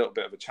way it's a little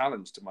bit of a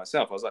challenge to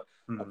myself. I was like,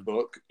 a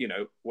book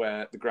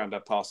where the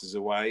granddad passes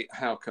away,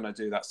 how can I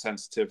do that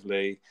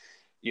sensitively,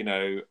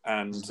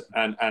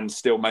 and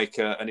still make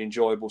an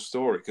enjoyable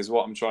story? Because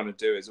what I'm trying to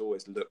do is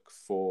always look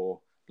for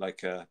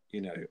a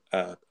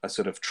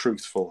sort of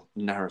truthful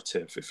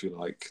narrative, if you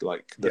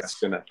like that's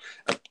gonna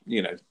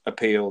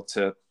appeal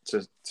to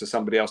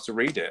somebody else to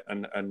read it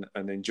and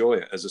enjoy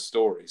it as a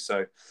story.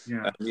 So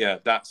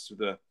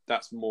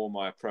that's more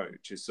my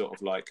approach, is sort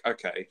of like,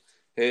 okay,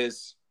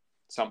 here's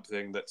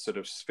something that sort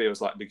of feels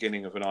like the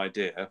beginning of an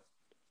idea,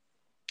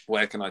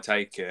 where can I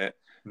take it,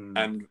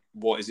 and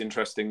what is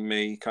interesting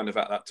me kind of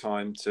at that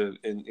time to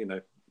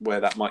where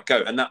that might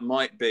go. And that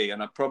might be,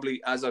 and I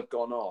probably, as I've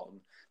gone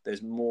on,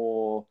 there's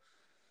more.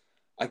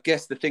 I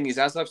guess the thing is,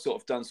 as I've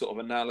sort of done sort of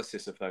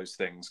analysis of those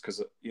things,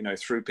 because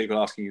through people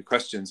asking you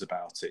questions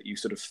about it, you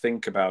sort of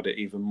think about it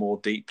even more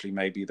deeply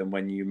maybe than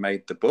when you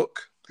made the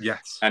book.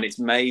 Yes. And it's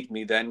made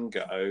me then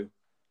go,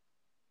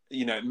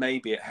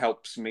 maybe it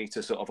helps me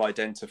to sort of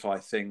identify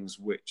things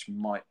which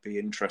might be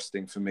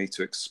interesting for me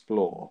to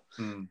explore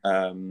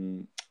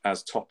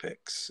as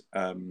topics,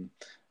 and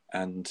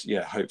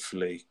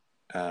hopefully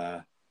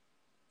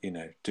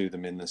do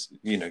them in this,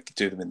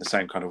 do them in the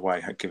same kind of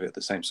way, give it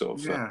the same sort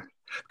of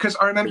because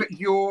I remember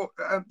your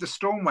the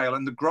Storm Whale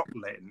and the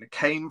Grotlin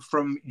came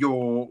from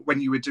when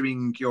you were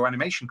doing your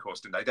animation course,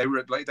 didn't they? They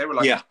were like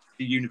the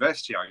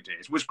university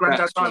ideas. Was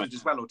Grandad's Island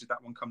as well, or did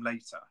that one come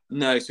later?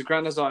 No, so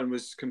Grandad's Island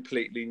was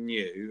completely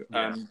new.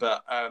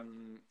 But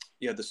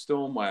the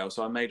Storm Whale.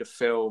 So I made a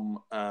film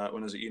when I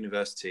was at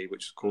university,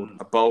 which was called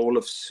A Bowl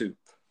of Soup.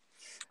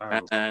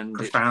 And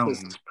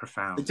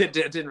profound. It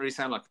didn't really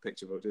sound like a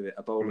picture book, did it?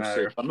 A bowl of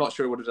soup. I'm not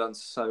sure it would have done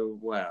so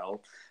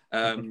well,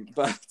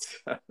 but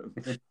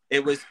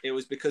it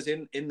was because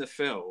in the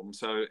film,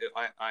 so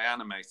I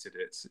animated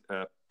it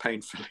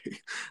painfully,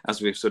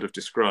 as we've sort of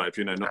described,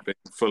 not being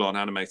full on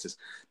animators.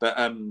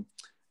 But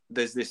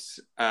there's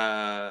this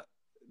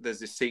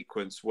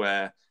sequence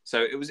where,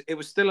 so it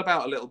was still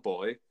about a little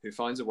boy who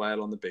finds a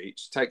whale on the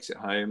beach, takes it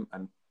home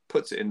and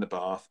puts it in the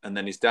bath, and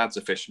then his dad's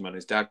a fisherman.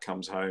 His dad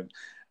comes home.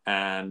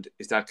 And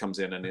his dad comes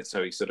in, and he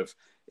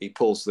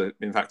pulls in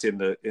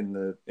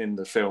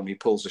the film, he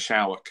pulls the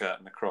shower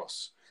curtain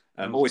across.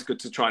 Always good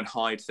to try and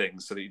hide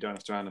things so that you don't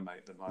have to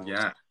animate them.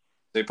 So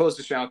he pulls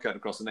the shower curtain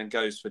across and then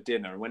goes for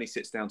dinner. And when he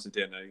sits down to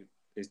dinner,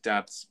 his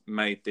dad's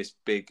made this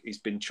he's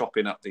been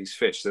chopping up these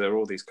fish. So there are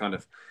all these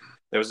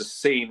there was a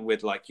scene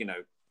with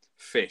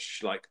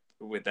fish,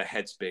 with their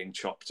heads being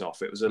chopped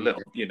off. It was a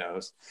little,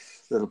 a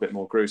little bit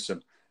more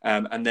gruesome.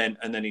 And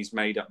then he's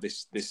made up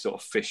this sort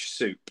of fish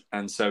soup,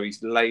 and so he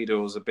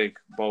ladles a big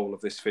bowl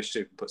of this fish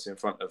soup and puts it in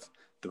front of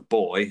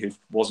boy, who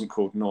wasn't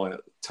called Noy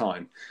at the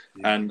time,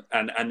 and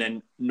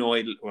then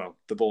Noy, well,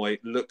 the boy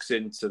looks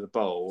into the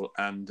bowl,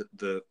 and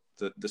the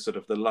sort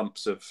of the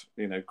lumps of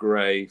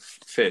grey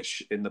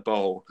fish in the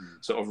bowl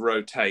sort of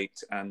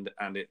rotate, and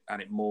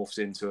it morphs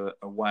into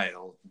a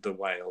whale. The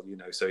whale,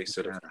 so he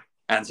sort of,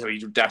 and so he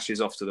dashes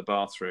off to the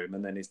bathroom,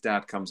 and then his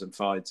dad comes and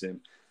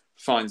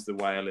finds the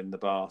whale in the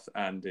bath,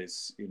 and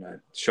is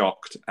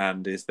shocked,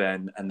 and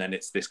then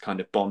it's this kind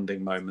of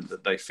bonding moment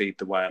that they feed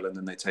the whale, and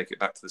then they take it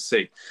back to the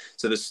sea.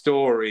 So the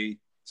story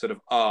sort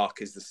of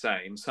arc is the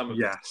same. Some of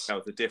the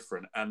details are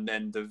different, and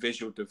then the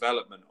visual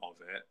development of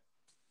it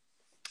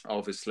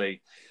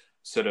obviously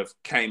sort of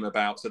came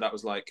about. So that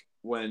was like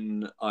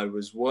when I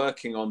was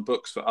working on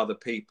books for other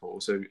people,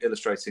 so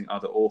illustrating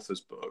other authors'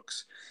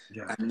 books,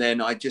 and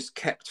then I just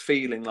kept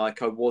feeling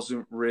like I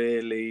wasn't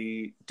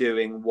really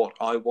doing what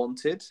I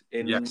wanted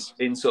in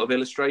sort of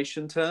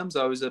illustration terms.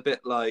 I was a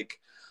bit like,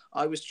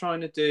 I was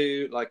trying to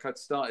do, like, I'd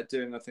started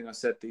doing, I think I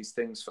said, these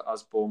things for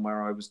Usborne,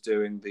 where I was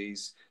doing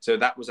these, so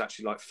that was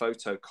actually like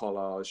photo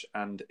collage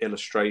and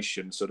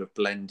illustration sort of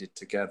blended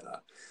together.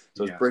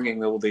 So I was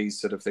bringing all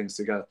these sort of things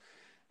together.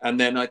 And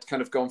then I'd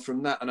kind of gone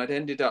from that, and I'd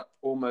ended up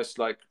almost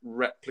like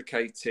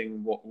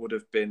replicating what would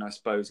have been, I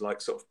suppose, like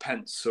sort of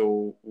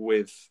pencil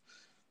with,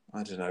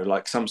 I don't know,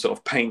 like some sort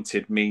of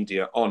painted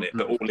media on it,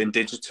 but all in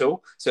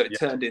digital. So it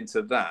turned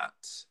into that.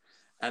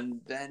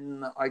 And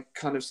then I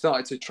kind of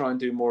started to try and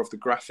do more of the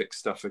graphic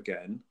stuff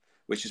again,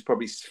 which is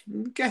probably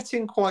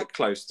getting quite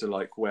close to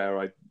like where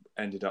I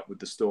ended up with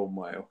the Storm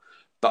Whale.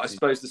 But I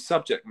suppose the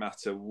subject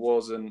matter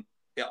wasn't,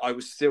 I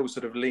was still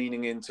sort of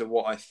leaning into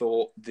what I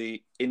thought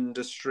the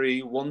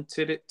industry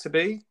wanted it to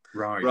be,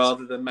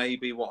 rather than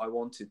maybe what I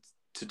wanted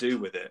to do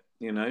with it,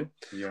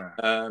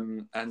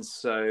 and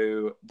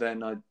so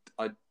then I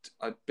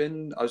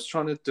was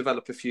trying to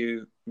develop a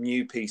few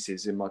new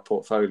pieces in my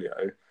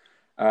portfolio,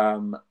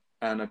 and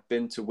I'd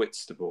been to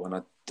Whitstable, and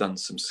I'd done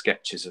some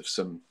sketches of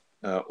some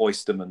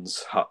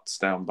oystermen's huts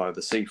down by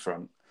the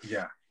seafront.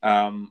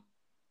 And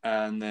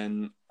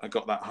then I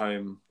got that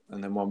home,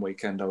 and then one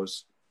weekend I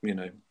was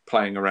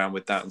playing around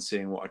with that and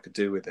seeing what I could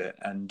do with it.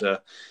 And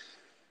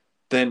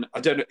then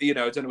I don't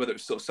know whether it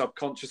was sort of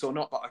subconscious or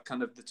not, but I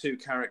kind of, the two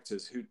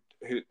characters who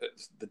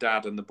the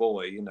dad and the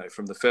boy,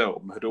 from the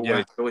film, had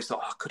always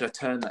thought, oh, could I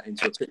turn that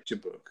into a picture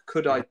book?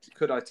 Could I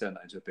turn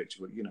that into a picture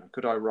book?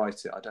 Could I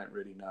write it? I don't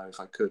really know if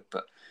I could,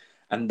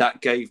 and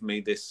that gave me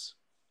this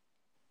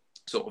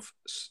sort of,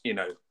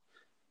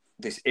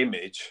 this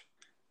image,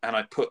 and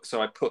I put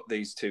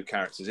these two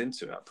characters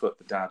into it. I put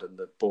the dad and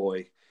the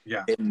boy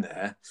in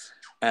there,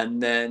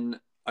 and then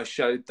I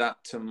showed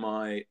that to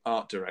my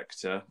art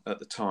director at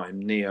the time,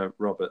 Nia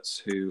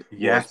Roberts, who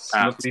was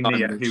lovely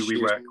Nia, who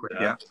we work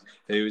with,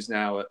 who is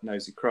now at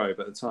Nosy Crow,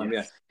 but at the time,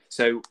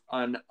 So,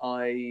 and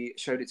I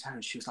showed it to her,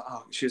 and she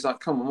was like,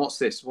 "Come on, what's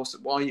this?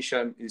 Why are you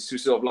showing?" She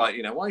was sort of like,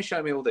 why are you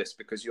showing me all this?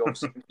 Because you're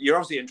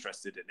obviously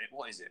interested in it.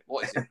 What is it?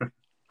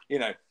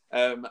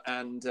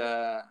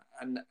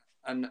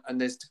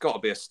 And there's got to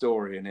be a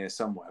story in here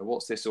somewhere.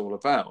 What's this all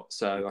about?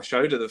 So I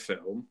showed her the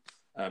film,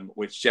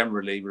 which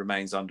generally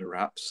remains under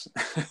wraps.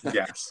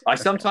 I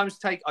sometimes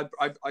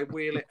I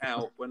wheel it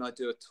out when I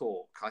do a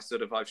talk.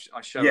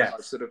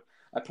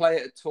 I play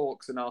it at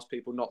talks and ask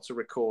people not to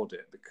record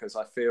it, because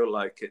I feel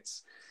like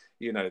it's,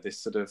 this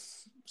sort of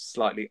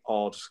slightly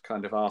odd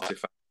kind of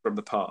artifact from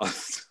the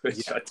past,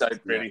 which I don't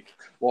really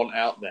want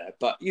out there.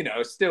 But,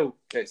 still,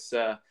 it's,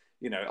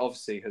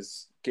 obviously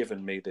has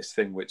given me this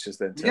thing, which has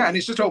then and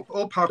it's just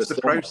all part of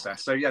the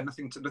process. So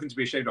nothing to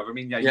be ashamed of. I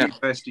mean,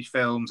 university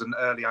films and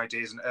early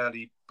ideas and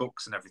early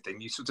books and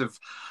everything, you sort of,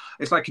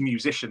 it's like a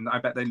musician. I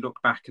bet they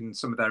look back and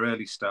some of their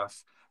early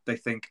stuff, they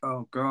think,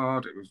 oh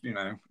God, it was,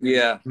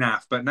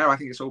 naff. But no, I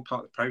think it's all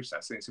part of the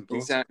process, and it's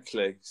important.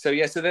 Exactly. So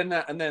so then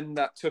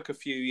that took a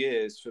few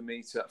years for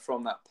me to,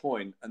 from that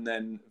point, and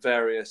then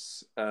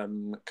various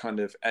kind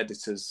of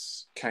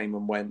editors came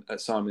and went at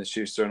Simon &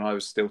 Schuster, and I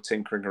was still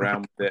tinkering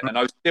around with it, and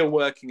I was still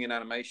working in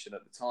animation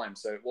at the time,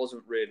 so it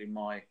wasn't really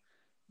my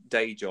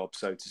day job,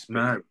 so to speak,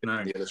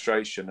 the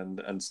illustration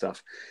and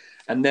stuff.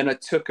 And then I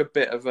took a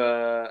bit of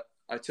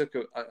I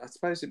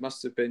suppose it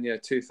must have been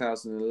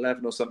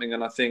 2011 or something,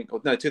 and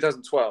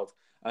 2012,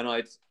 and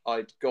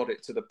I'd got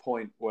it to the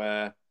point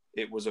where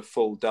it was a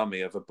full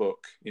dummy of a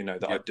book,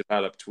 that I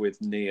developed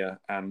with Nia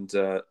and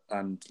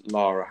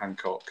Lara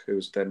Hancock, who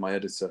was then my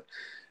editor,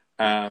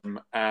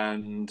 and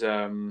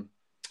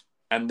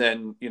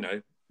then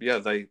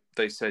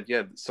they said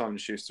Simon &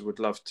 Schuster would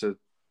love to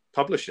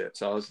publish it,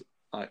 so I was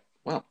like,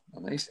 well,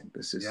 amazing,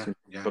 this is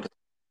got a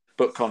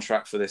book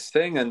contract for this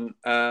thing, and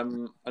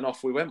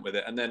off we went with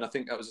it. And then I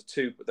think that was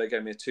they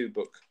gave me a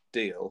 2-book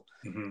deal,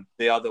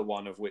 the other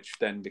one of which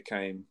then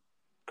became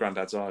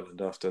Grandad's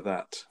Island after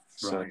that.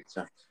 Right.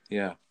 So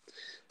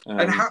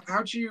and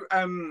how do you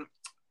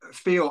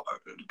feel,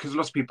 because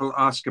lots of people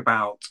ask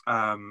about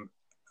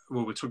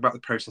we'll talk about the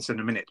process in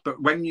a minute,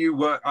 but when you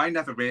work, I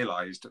never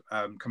realized,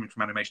 coming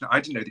from animation, I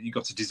didn't know that you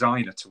got a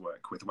designer to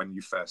work with when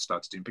you first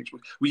started doing picture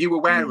books. Were you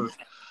aware of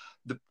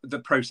the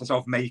process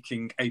of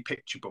making a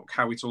picture book,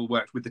 how it all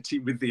worked with the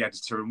team, with the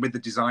editor and with the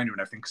designer and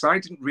everything, because I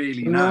didn't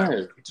really know.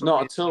 No,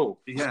 not at all.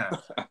 Yeah.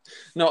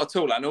 Not at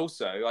all. And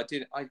also,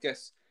 I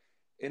guess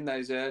in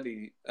those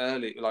early,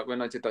 like when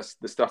I did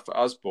the stuff for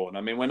Usborne,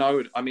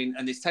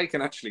 and it's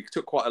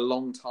took quite a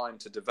long time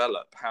to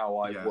develop how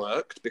I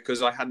worked,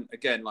 because I hadn't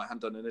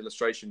done an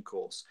illustration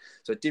course.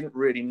 So I didn't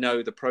really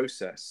know the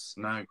process.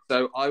 No.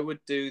 So I would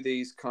do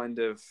these kind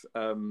of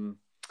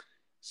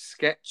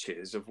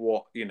sketches of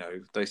what,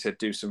 they said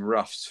do some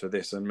roughs for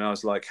this, and I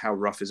was like, how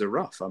rough is a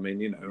rough? I mean,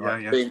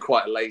 being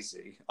quite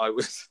lazy, I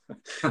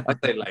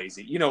say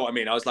lazy, you know what I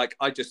mean?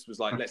 I just was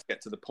like, let's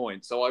get to the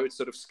point. So I would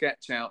sort of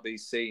sketch out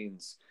these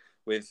scenes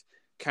with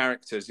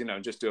characters,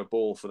 and just do a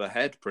ball for the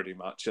head pretty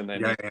much, and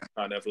then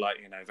kind of like,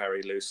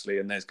 very loosely,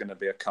 and there's going to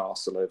be a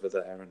castle over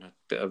there and a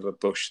bit of a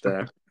bush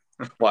there,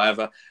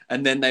 whatever.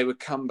 And then they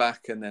would come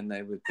back and then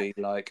they would be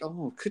like,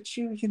 oh, could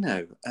you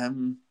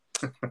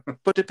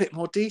put a bit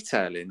more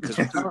detail in, because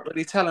we can't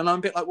really tell. And I'm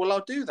a bit like, well,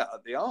 I'll do that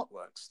at the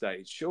artwork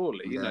stage,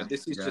 surely.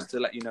 This is just to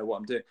let you know what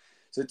I'm doing.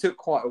 So it took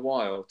quite a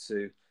while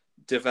to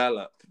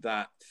develop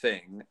that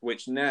thing,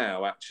 which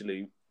now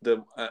actually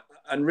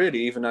and really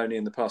even only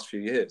in the past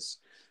few years,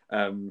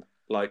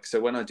 so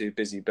when I do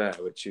Bizzy Bear,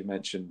 which you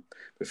mentioned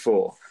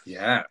before,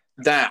 I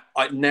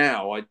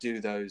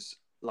do those,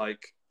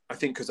 like, I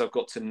think because I've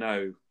got to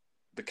know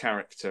the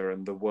character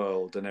and the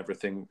world and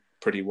everything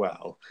pretty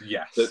well.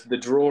 Yes. The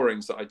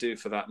drawings that I do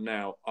for that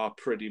now are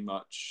pretty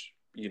much,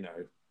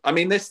 I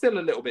mean, they're still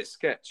a little bit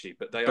sketchy,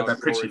 but they're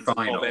pretty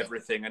fine of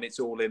everything, and it's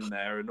all in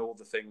there, and all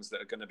the things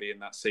that are going to be in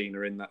that scene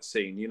are in that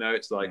scene.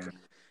 It's like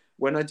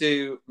when I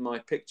do my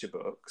picture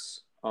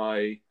books,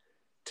 I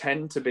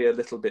tend to be a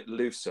little bit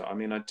looser. I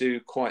mean, I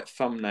do quite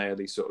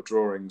thumbnail-y sort of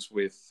drawings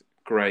with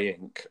grey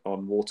ink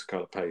on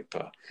watercolor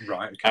paper,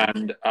 right? Okay.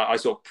 And I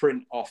sort of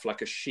print off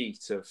like a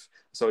sheet of.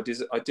 So I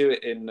do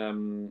it in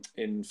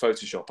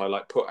Photoshop.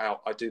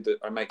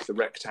 I make the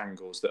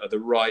rectangles that are the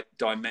right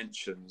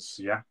dimensions,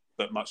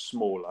 but much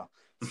smaller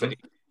for each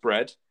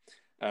spread,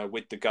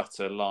 with the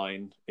gutter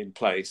line in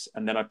place,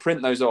 and then I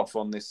print those off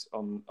on this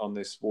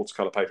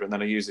watercolor paper, and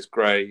then I use this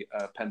grey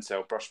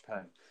Pentel brush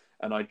pen,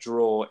 and I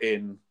draw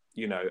in,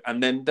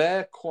 and then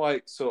they're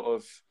quite sort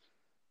of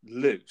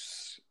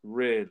loose,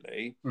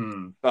 really,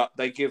 but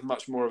they give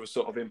much more of a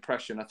sort of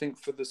impression. I think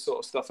for the sort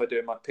of stuff I do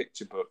in my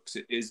picture books,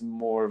 it is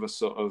more of a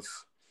sort of,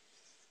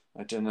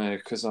 I don't know,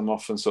 because I'm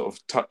often sort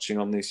of touching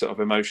on these sort of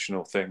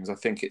emotional things. I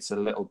think it's a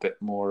little bit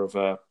more of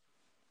a,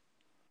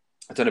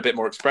 a bit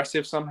more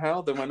expressive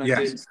somehow than when I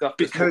do stuff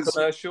that's more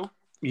commercial.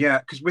 Yeah,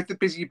 because with the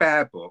Bizzy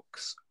Bear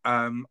books,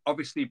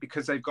 obviously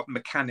because they've got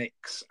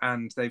mechanics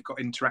and they've got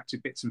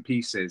interactive bits and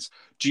pieces,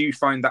 do you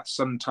find that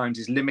sometimes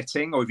is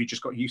limiting, or have you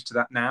just got used to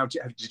that now?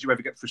 Did you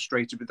ever get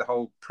frustrated with the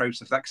whole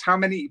process? Because how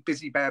many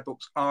Bizzy Bear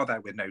books are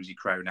there with Nosy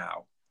Crow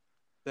now?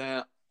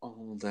 There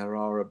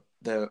are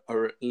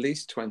at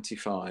least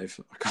 25.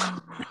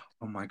 Oh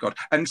my God.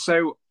 And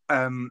so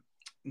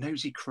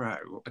Nosy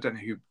Crow, I don't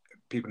know who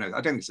people know.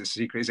 I don't think it's a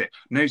secret, is it?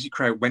 Nosy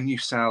Crow, when you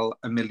sell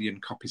 1 million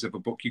copies of a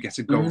book, you get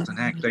a golden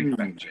egg, don't you,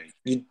 Benji?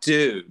 You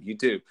do.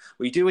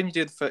 Well, you do when you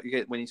do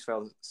when you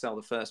sell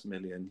the first 1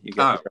 million. You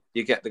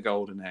get the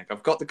golden egg.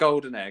 I've got the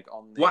golden egg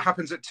on. What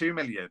happens at 2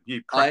 million?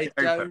 You crack it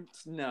open. I don't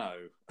know.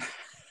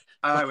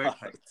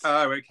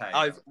 Oh,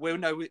 okay.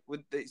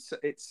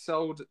 It's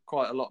sold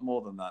quite a lot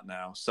more than that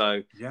now.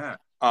 So yeah.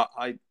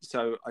 I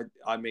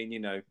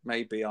mean,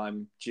 maybe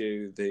I'm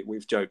due.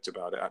 We've joked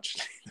about it,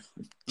 actually.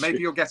 Maybe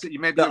you'll get it.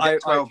 Maybe you'll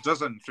get 12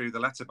 dozen through the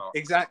letterbox.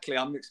 Exactly.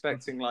 I'm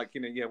expecting, like,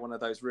 one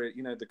of those,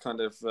 the kind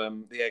of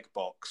the egg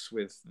box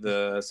with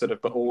the sort of,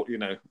 but all,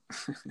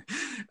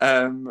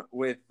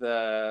 with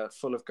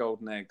full of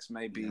golden eggs.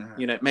 Maybe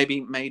maybe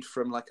made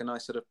from like a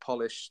nice sort of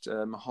polished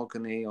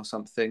mahogany or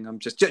something. I'm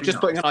just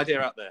putting an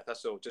idea out there.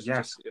 That's all.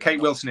 Kate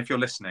Wilson, if you're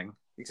listening.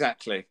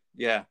 Exactly.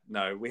 Yeah.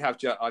 No, we have.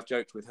 I've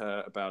joked with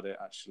her about it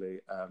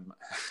actually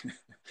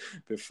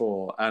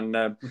before, and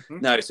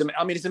no. So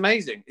I mean, it's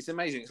amazing. It's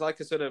amazing. It's like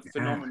a sort of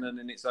phenomenon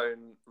in its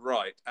own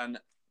right. And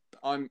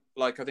I'm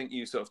like, I think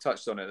you sort of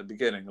touched on it at the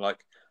beginning.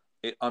 Like,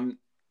 I'm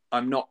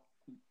not.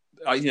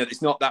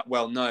 It's not that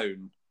well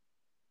known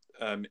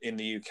in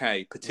the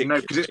UK, particularly.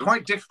 No, because it's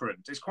quite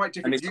different. It's quite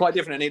different. And it's quite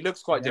different, and it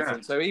looks quite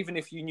different. So even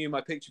if you knew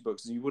my picture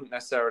books, you wouldn't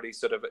necessarily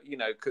sort of,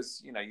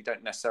 because you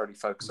don't necessarily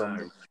focus on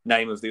the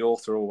name of the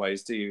author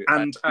always, do you?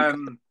 And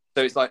so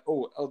it's like,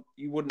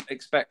 you wouldn't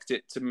expect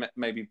it to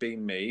maybe be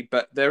me,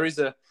 but there is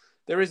a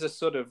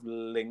sort of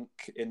link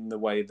in the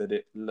way that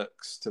it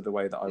looks to the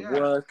way that I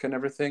work and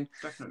everything.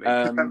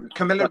 Definitely.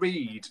 Camilla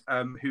Reed,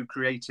 who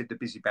created the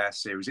Bizzy Bear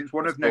series, it's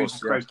one of Nosy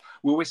Crow's.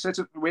 Well,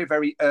 we're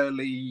very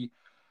early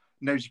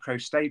Nosy Crow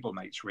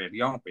stablemates,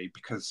 really, aren't we?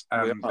 Because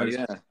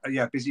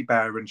Bizzy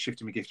Bear and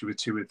Shifty McGifty were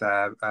two of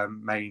their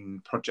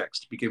main projects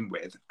to begin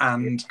with.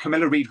 And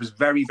Camilla Reed was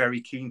very,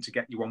 very keen to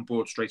get you on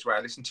board straight away.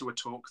 I listened to a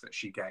talk that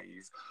she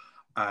gave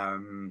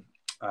a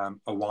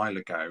while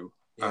ago.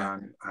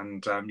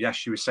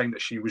 She was saying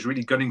that she was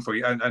really gunning for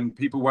you, and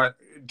people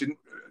didn't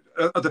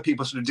other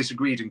people sort of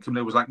disagreed, and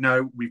Camilla was like,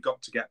 "No, we've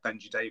got to get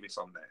Benji Davies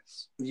on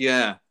this."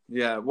 Yeah,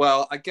 yeah.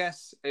 Well, I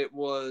guess it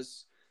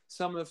was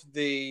some of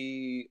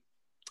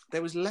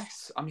there was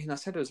less. I mean, I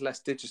said it was less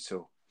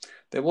digital.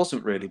 There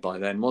wasn't really by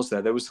then, was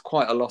there? There was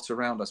quite a lot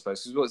around, I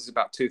suppose. It was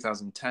about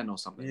 2010 or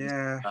something,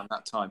 Yeah, around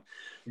that time.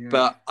 yeah.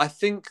 But I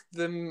think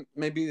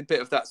maybe a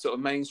bit of that sort of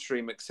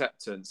mainstream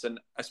acceptance,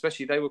 and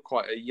especially they were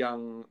quite a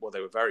young, well,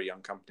 they were a very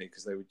young company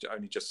because they were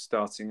only just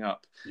starting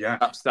up. Yeah.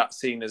 Perhaps that's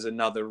seen as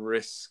another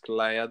risk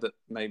layer that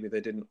maybe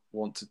they didn't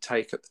want to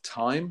take at the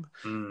time.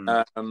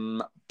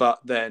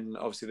 But then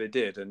obviously they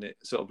did, and it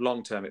sort of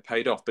long term it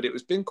paid off. But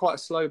been quite a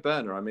slow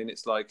burner. I mean,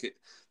 it's like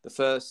the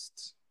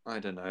first, I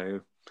don't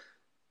know,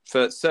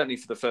 certainly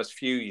for the first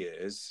few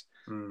years,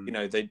 you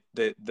know, they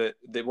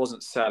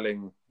wasn't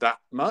selling that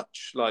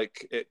much.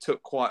 Like, it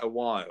took quite a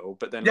while,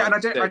 but then and I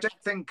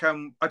don't think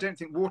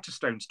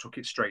Waterstones took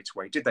it straight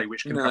away, did they?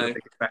 Which can have a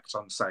big effect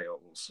on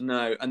sales.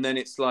 No, and then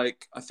it's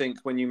like, I think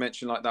when you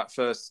mentioned like that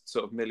first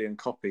sort of million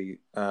copy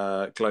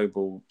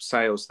global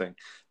sales thing,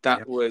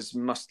 that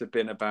must have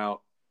been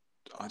about,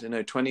 I don't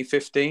know,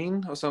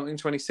 2015 or something,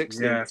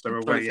 2016. Yeah, so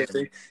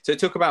 2015. So it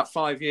took about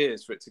 5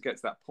 years for it to get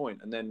to that point,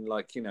 and then,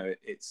 like, you know,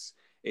 it's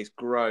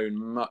grown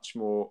much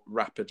more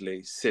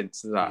rapidly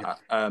since that.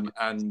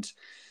 And,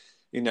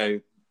 you know,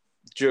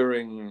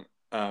 during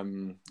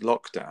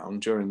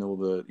lockdown, during all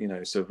the, you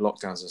know, sort of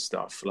lockdowns and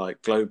stuff,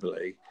 like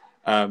globally,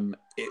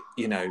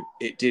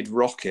 it did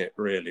rocket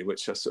really,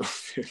 which I sort of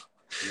feel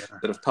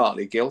sort of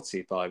partly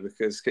guilty by,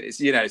 because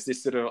it's, you know, it's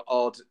this sort of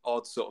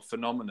odd sort of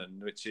phenomenon,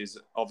 which is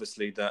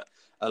obviously that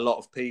a lot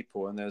of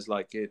people, and there's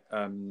like it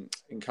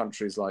in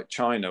countries like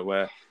China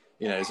where,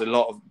 you know, there's a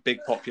lot of big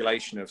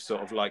population of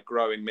sort of like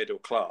growing middle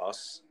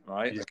class,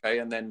 right? Yeah. Okay,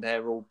 and then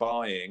they're all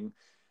buying,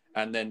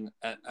 and then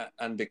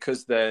and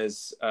because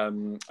there's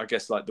I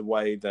guess like the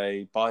way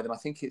they buy them, I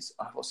think it's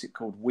what's it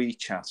called,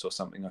 WeChat or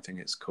something, I think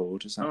it's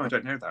called. Is that right? I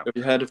don't know that. Have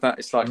you heard of that?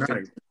 It's like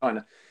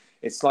no.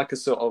 It's like a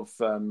sort of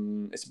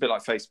it's a bit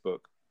like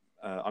Facebook.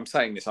 I'm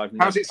saying this.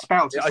 How's it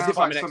spelled? As if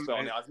I'm an expert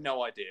on it. I've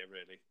no idea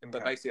really. Okay.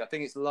 But basically, I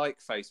think it's like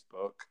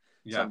Facebook.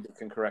 Yeah. Somebody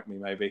can correct me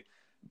maybe.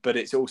 But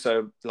it's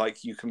also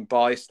like you can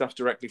buy stuff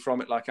directly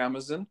from it, like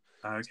Amazon.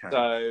 Okay.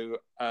 So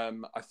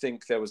I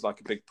think there was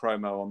like a big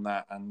promo on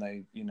that, and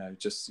they, you know,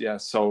 just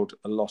sold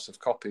a lot of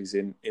copies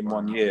in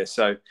 1 year.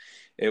 So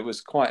it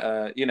was quite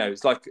a, you know,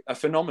 it's like a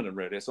phenomenon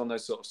really. It's on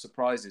those sort of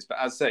surprises. But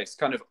as I say, it's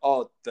kind of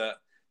odd that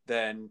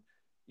then,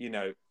 you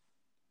know,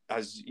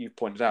 as you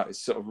pointed out, it's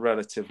sort of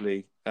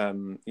relatively,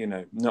 you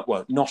know,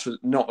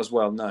 not as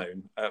well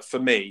known for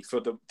me, for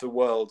the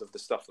world of the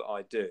stuff that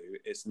I do.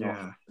 It's not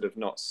sort of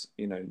not,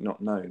 you know, not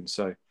known.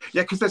 So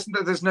because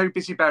there's no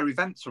Bizzy Bear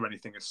events or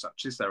anything as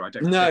such, is there? I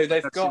don't. No,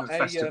 they've got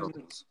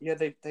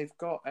they've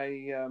got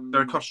a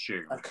they're a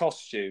costume. A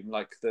costume,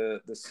 like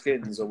the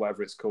skins or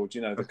whatever it's called.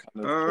 You know, the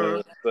kind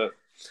of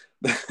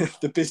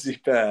the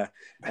Bizzy Bear,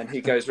 and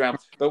he goes around.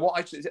 But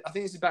I think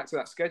this is back to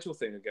that schedule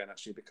thing again,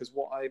 actually, because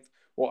what I've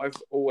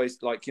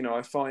always, like, you know,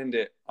 I find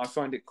it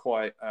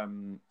quite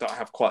that I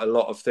have quite a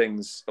lot of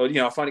things, or, you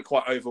know, I find it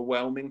quite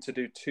overwhelming to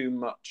do too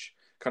much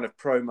kind of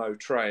promo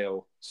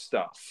trail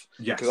stuff,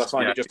 because I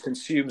find it just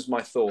consumes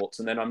my thoughts,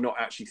 and then I'm not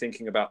actually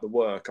thinking about the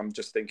work. I'm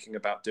just thinking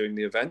about doing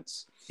the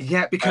events.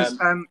 Yeah, because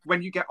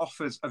when you get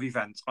offers of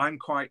events, I'm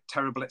quite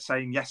terrible at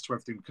saying yes to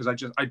everything, because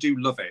I do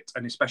love it,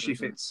 and especially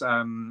if it's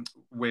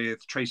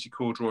with Tracy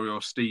Corderoy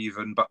or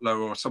Stephen Butler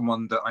or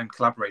someone that I'm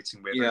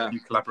collaborating with. A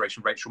new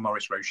collaboration, Rachel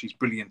Morris-Rose, she's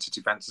brilliant at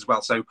events as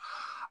well. So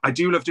I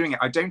do love doing it.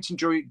 I don't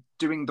enjoy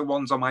doing the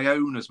ones on my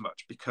own as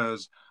much,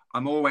 because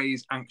I'm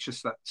always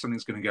anxious that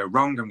something's going to go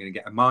wrong. I'm going to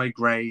get a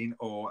migraine,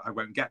 or I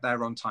won't get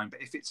there on time.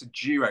 But if it's a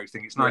duo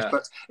thing, it's nice.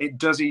 But it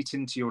does eat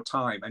into your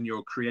time and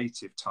your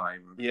creative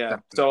time. Yeah.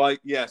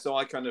 Definitely. So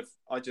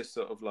I just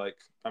sort of like,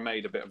 I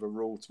made a bit of a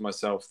rule to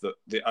myself that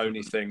the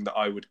only thing that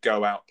I would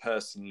go out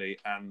personally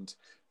and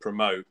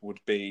promote would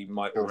be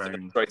my author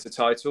illustrator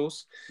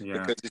titles,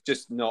 because it's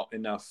just not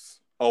enough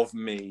of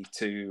me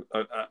to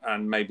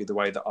and maybe the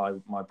way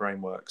that my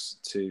brain works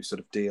to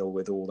sort of deal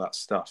with all that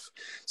stuff.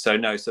 So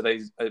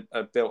they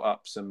built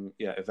up some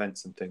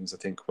events and things, I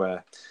think,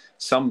 where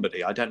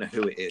somebody, I don't know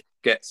who it is,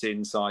 gets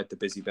inside the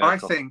Bizzy Bear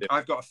costume.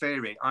 I've got a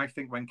theory. I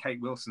think when Kate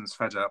Wilson's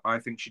fed up, I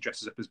think she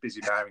dresses up as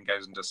Bizzy Bear and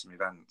goes and does some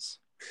events.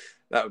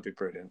 That would be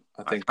brilliant.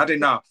 I think I've had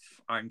enough.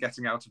 I'm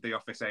getting out of the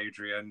office,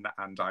 Adrian,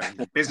 and I'm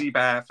Bizzy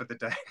Bear for the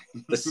day.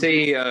 The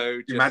CEO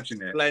just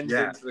imagine it blends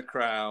into the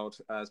crowd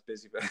as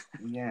Bizzy Bear.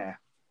 Yeah.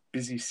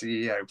 Busy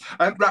CEO.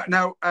 Right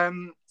now,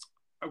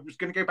 I was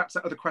going to go back to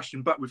that other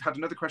question, but we've had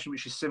another question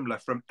which is similar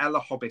from Ella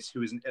Hobbis,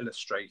 who is an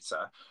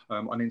illustrator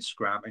on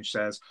Instagram, and she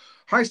says,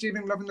 "Hi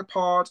Stephen, loving the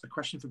pod. A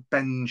question for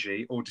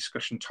Benji, or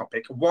discussion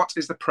topic. What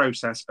is the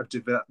process of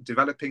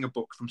developing a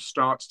book from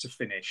start to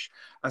finish?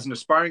 As an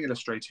aspiring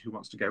illustrator who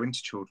wants to go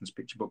into children's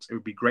picture books, it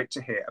would be great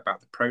to hear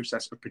about the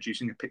process of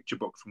producing a picture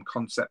book from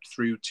concept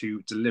through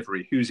to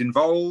delivery. Who's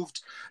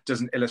involved? Does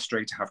an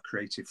illustrator have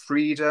creative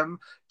freedom?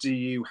 Do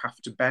you have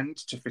to bend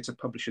to fit a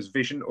publisher's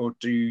vision, or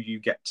do you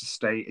get to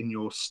stay in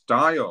your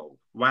style?"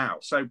 Wow.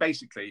 So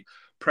basically,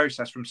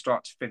 process from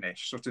start to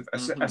finish, sort of a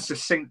Mhm.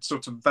 succinct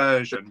sort of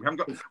version.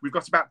 We've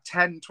got about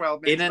 10,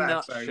 12 minutes In a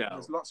left, so nutshell.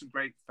 there's lots of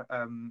great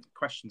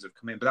questions have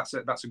come in, but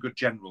that's a good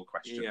general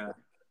question. Yeah.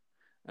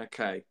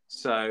 Okay.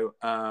 So,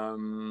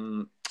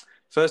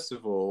 first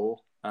of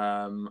all,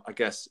 I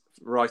guess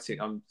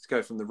writing. I'm to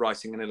go from the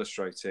writing and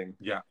illustrating.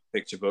 Yeah.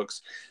 Picture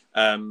books.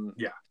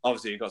 Yeah.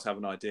 Obviously, you've got to have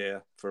an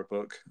idea for a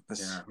book.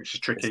 Which is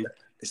tricky.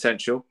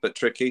 Essential, but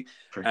tricky.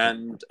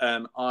 And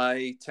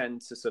I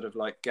tend to sort of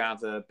like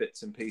gather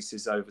bits and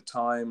pieces over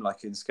time,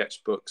 like in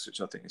sketchbooks,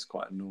 which I think is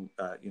quite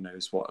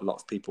is what a lot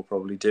of people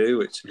probably do.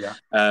 Which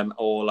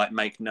or like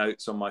make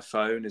notes on my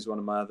phone is one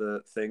of my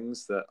other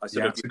things that I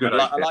sort of.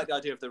 I like the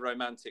idea of the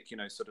romantic,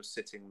 sort of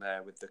sitting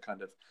there with the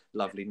kind of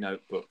lovely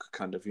notebook,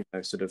 kind of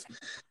sort of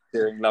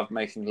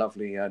making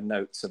lovely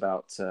notes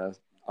about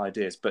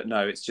ideas. But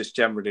no, it's just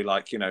generally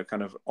like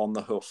kind of on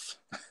the hoof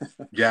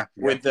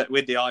with the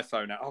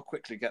iPhone out. I'll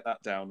quickly get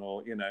that down,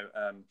 or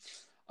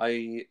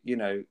I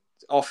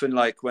often,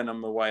 like when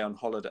I'm away on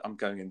holiday, I'm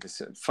going into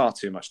far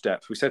too much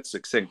depth. We said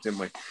succinct, didn't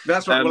we?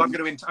 That's right. Well, I'm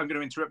going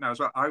to interrupt now as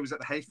well. I was at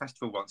the Hay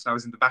Festival once, and I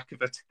was in the back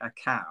of a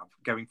cab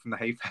going from the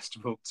Hay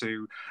Festival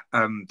to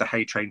the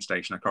Hay train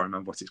station. I can't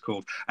remember what it's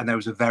called. And there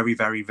was a very,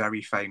 very,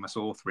 very famous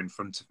author in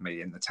front of me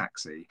in the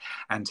taxi,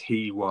 and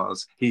he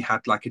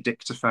had like a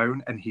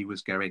dictaphone, and he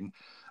was going,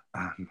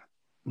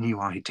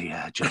 new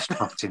idea just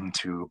popped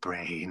into a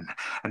brain,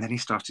 and then he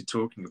started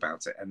talking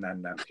about it, and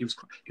then he was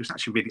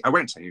actually really, I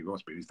won't say who he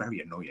was, but he was very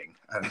annoying,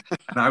 and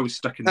I was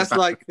stuck in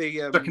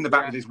the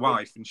back with his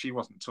wife, and she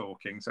wasn't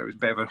talking, so it was a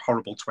bit of a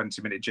horrible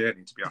 20-minute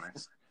journey, to be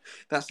honest.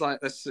 That's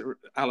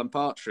Alan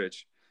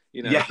Partridge,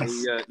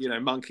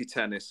 monkey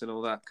tennis and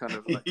all that kind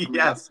of like,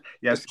 yes.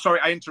 Sorry,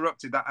 I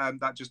interrupted that.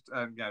 That just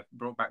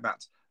brought back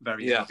that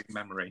very loving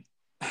memory.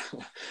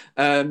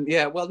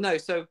 Well, no,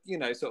 so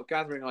sort of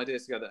gathering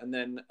ideas together, and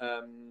then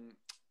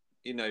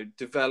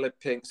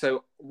developing.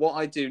 So what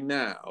I do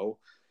now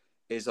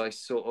is I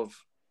sort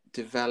of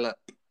develop.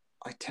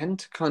 I tend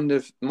to kind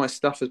of, my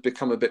stuff has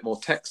become a bit more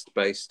text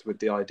based with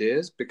the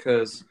ideas,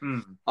 because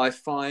I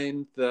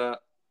find that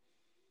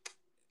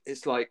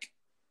it's like,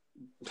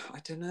 I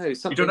don't know,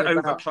 something. You don't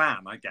over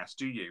plan, I guess,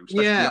 do you?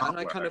 Yeah, and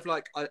I kind of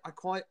like, I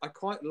quite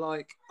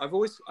like.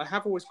 I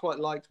have always quite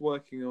liked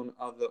working on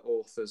other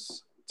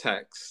authors'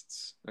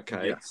 texts.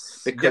 Okay.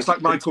 Because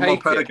like Michael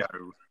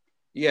Morpurgo.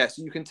 Yes,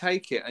 you can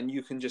take it and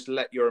you can just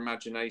let your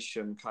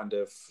imagination kind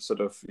of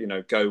sort of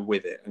go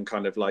with it, and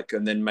kind of like,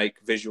 and then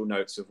make visual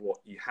notes of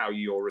how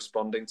you're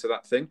responding to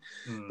that thing.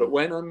 But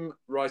when I'm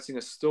writing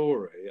a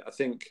story, I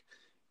think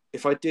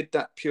if I did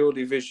that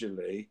purely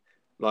visually,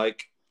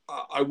 like,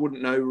 I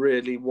wouldn't know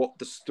really what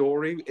the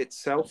story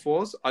itself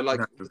was.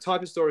 The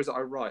type of stories that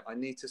I write, I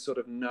need to sort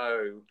of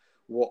know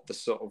what the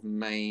sort of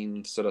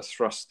main sort of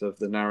thrust of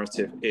the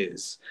narrative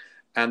is.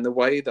 And the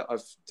way that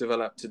I've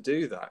developed to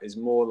do that is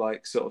more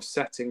like sort of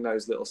setting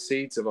those little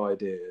seeds of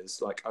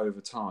ideas like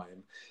over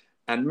time.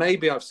 And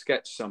maybe I've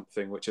sketched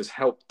something which has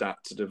helped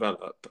that to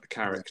develop a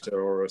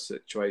character or a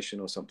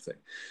situation or something.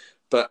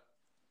 But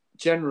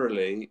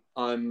generally,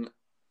 I'm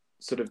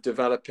sort of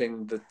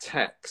developing the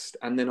text,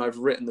 and then I've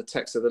written the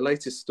text. So the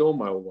latest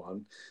Stormwell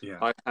one,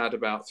 I had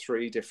about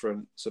 3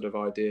 different sort of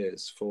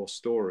ideas for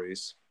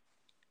stories,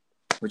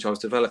 which I was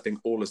developing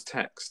all as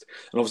text.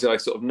 And obviously I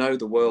sort of know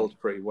the world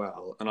pretty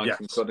well, and I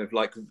can sort of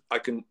like, I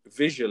can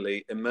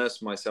visually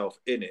immerse myself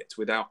in it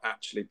without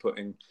actually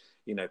putting,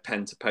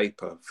 pen to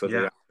paper for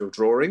the actual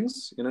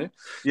drawings,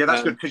 Yeah,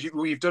 that's good, because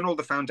you've done all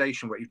the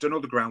foundation work, you've done all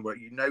the groundwork,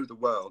 you know the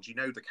world, you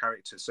know the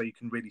characters, so you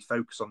can really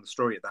focus on the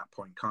story at that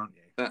point, can't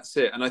you? That's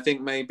it. And I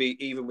think maybe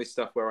even with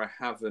stuff where I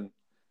haven't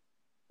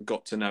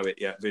got to know it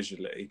yet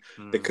visually,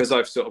 because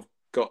I've sort of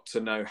got to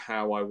know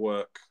how I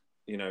work,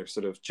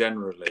 sort of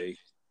generally,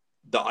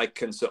 that I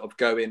can sort of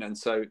go in. And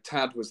so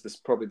Tad was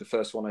probably the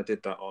first one I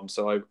did that on.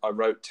 So I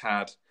wrote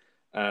Tad,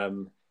 I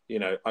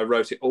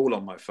wrote it all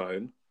on my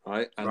phone,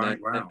 right?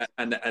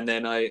 And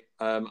then I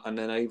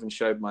even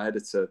showed my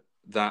editor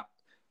that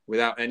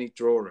without any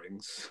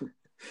drawings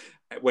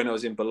when I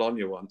was in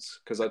Bologna once,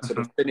 because I'd sort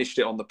of finished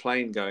it on the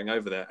plane going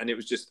over there, and it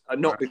was just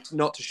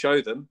not to show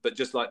them, but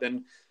just like,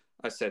 then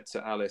I said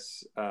to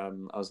Alice, I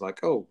was like,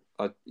 I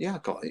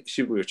got it.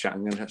 We were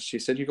chatting, and she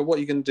said, what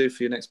are you going to do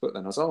for your next book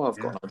then? I was like, I've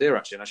got an idea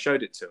actually. And I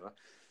showed it to her,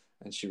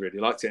 and she really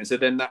liked it. And so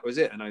then that was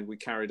it. And we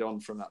carried on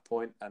from that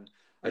point. And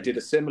I did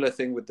a similar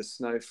thing with the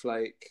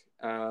snowflake.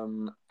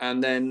 And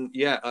then,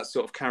 that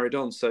sort of carried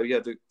on. So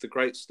the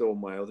Great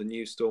Stormwell, the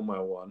new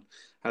Stormwell one,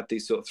 had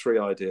these sort of 3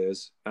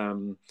 ideas.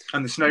 And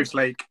the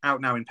snowflake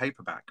out now in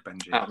paperback,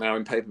 Benji. Out now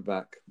in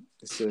paperback.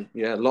 It's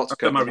lots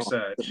going on.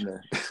 Research.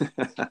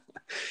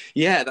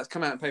 That's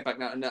come out in paperback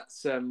now, and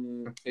that's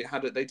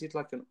they did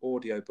like an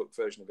audiobook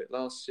version of it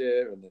last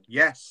year, and then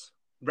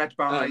read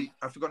by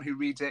I've forgotten who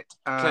reads it.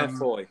 Claire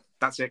Foy.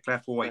 That's it, Claire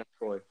Foy.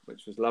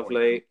 Which was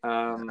lovely.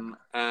 So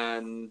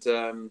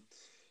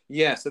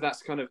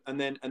that's kind of, and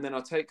then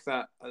I take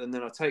that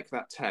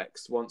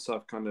text once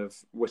I've kind of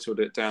whittled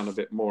it down a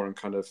bit more and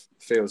kind of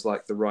feels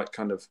like the right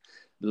kind of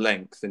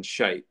length and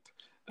shape,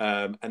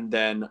 and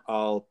then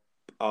I'll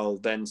I'll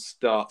then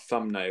start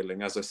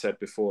thumbnailing, as I said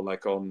before,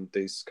 like on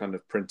these kind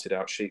of printed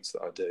out sheets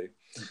that I do.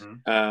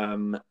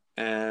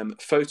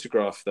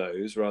 Photograph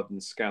those rather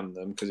than scan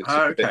them because it's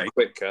a bit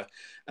quicker,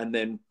 and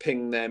then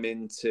ping them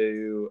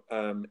into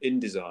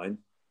InDesign.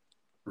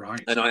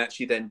 Right. And I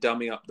actually then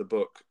dummy up the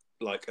book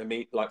like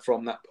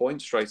from that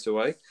point straight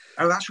away.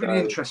 Oh, that's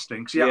really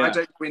interesting. Because I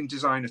don't do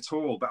InDesign at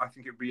all, but I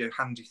think it'd be a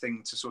handy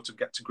thing to sort of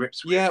get to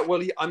grips with. Yeah,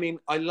 well, I mean,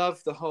 I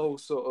love the whole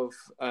sort of,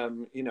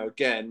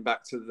 again,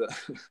 back to the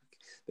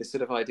this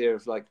sort of idea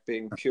of like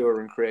being pure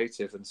and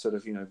creative and sort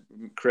of,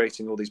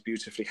 creating all these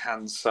beautifully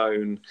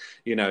hand-sewn,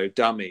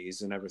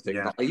 dummies and everything.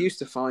 Yeah. But I used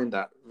to find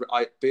that,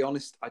 be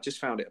honest, I just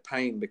found it a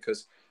pain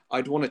because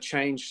I'd want to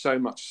change so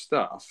much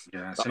stuff.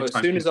 Yeah, as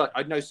soon as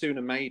I'd no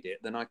sooner made it,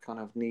 then I kind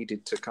of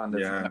needed to kind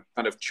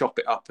of chop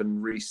it up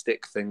and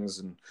re-stick things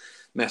and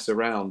mess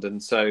around.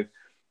 And so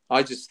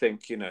I just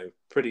think,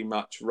 pretty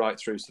much right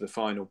through to the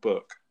final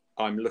book,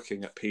 I'm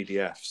looking at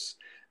PDFs.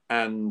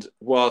 And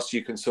whilst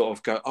you can sort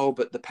of go, oh,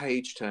 but the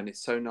page turn,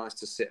 it's so nice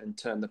to sit and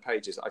turn the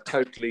pages. I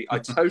totally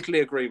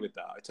agree with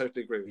that. I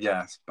totally agree with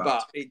that.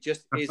 But it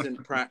just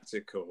isn't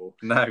practical.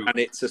 No. And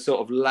it's a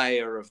sort of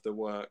layer of the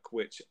work,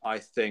 which I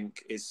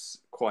think is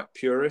quite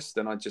purist.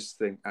 And I just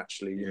think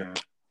actually,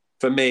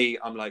 for me,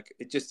 I'm like,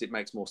 it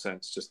makes more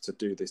sense just to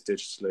do this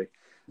digitally.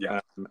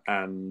 Yeah.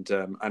 And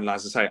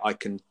as I say, I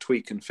can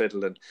tweak and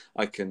fiddle and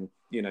I can,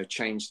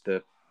 change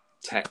the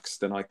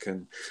text and I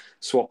can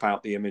swap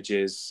out the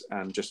images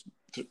and just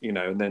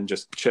and then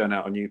just churn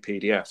out a new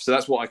PDF. So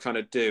that's what I kind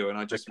of do, and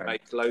I just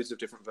make loads of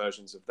different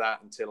versions of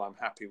that until I'm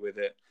happy with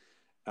it.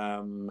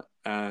 Then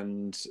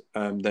and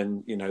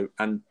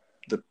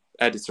the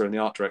editor and the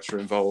art director are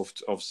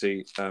involved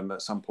obviously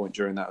at some point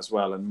during that as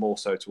well, and more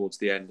so towards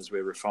the end as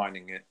we're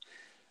refining it,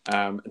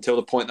 until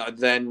the point that I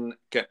then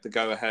get the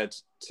go ahead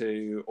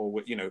to,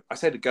 or I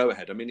say the go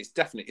ahead, I mean it's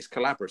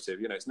collaborative.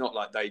 It's not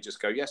like they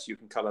just go, yes, you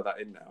can color that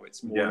in now.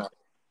 It's more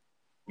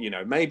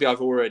like, maybe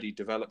I've already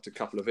developed a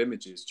couple of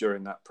images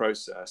during that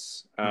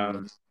process,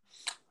 and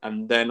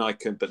then I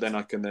can then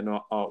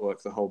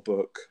artwork the whole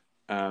book,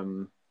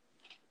 and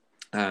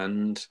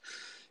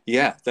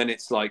then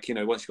it's like,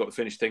 once you've got the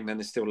finished thing, then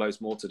there's still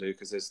loads more to do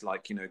because there's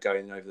like,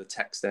 going over the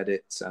text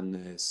edits, and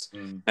there's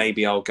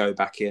maybe I'll go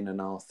back in and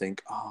I'll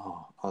think,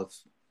 I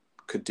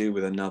could do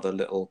with another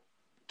little,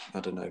 I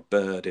don't know,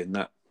 bird in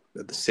that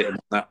sitting on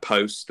that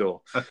post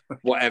or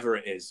whatever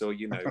it is, or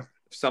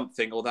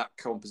something, or that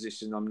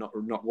composition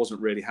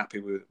wasn't really happy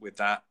with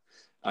that.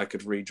 I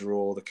could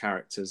redraw the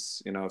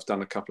characters. I've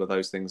done a couple of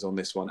those things on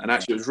this one, and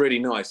actually it was really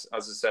nice,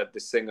 as I said,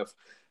 this thing of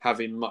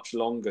having much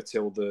longer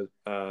till the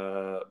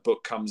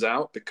book comes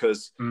out,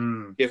 because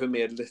giving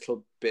me a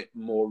little bit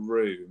more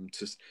room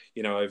to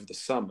over the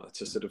summer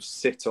to sort of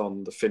sit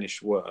on the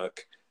finished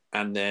work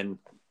and then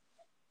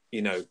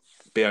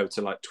be able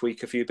to like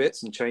tweak a few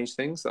bits and change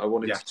things that I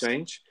wanted to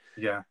change.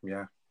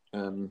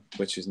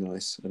 Which is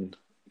nice and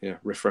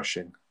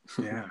refreshing.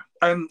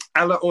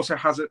 Ella also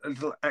has a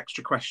little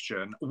extra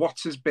question. What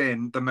has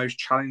been the most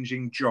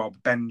challenging job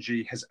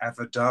Benji has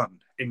ever done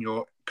in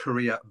your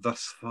career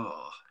thus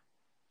far?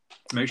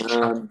 Most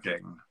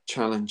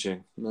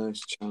challenging.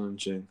 Most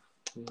challenging.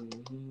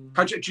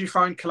 How do you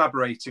find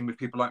collaborating with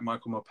people like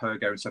Michael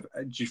Morpurgo and stuff?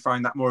 Do you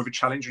find that more of a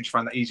challenge, or do you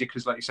find that easier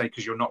because, like you say,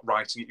 because you're not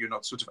writing it, you're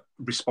not sort of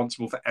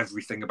responsible for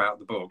everything about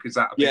the book? Is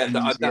that a bit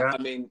easier? I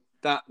mean,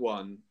 that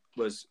one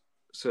was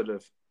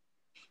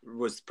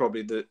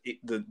probably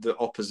the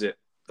opposite.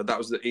 That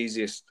was the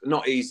easiest.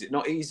 Not easy.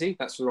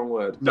 That's the wrong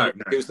word. No.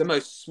 It was the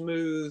most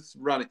smooth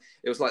running.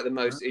 It was like the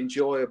most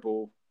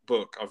enjoyable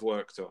book I've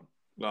worked on.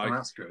 Like,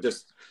 that's good.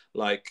 Just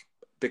like,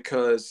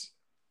 because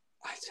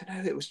I don't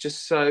know, it was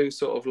just so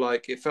sort of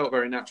like, it felt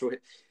very natural.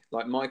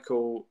 Like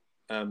Michael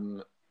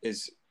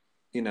is,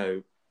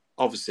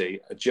 obviously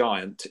a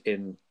giant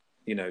in,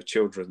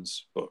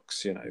 children's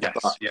books,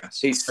 Yes.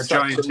 He's a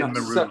giant in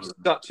maroon.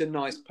 Such a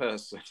nice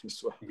person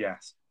as well.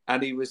 Yes.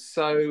 And he was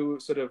so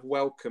sort of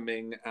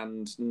welcoming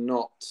and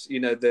not,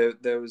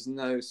 there was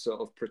no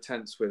sort of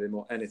pretense with him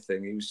or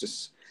anything. He was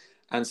just,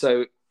 and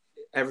so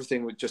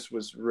everything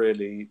was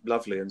really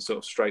lovely and sort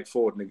of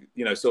straightforward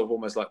and, sort of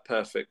almost like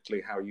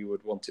perfectly how you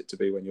would want it to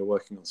be when you're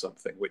working on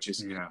something, which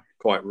is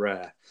quite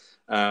rare.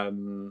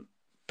 And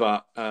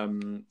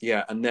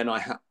then I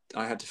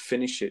had to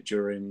finish it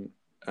during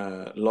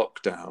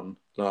lockdown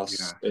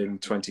in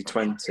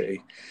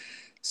 2020.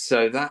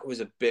 So that was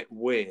a bit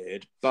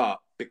weird,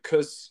 but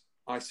because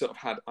I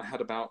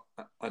had about,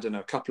 I don't know,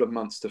 a couple of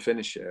months to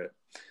finish it,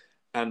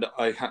 and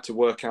I had to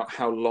work out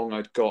how long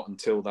I'd got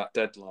until that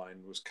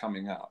deadline was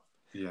coming up.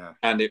 Yeah.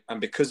 And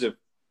because of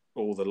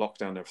all the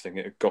lockdown and everything,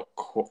 it got,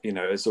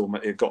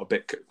 it got a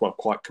bit,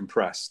 quite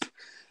compressed.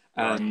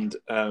 And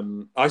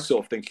I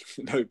sort of think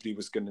nobody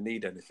was going to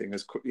need anything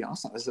as quickly. I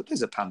was like,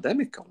 there's a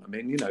pandemic on. I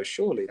mean,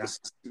 surely this,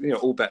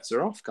 all bets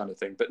are off, kind of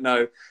thing. But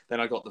no,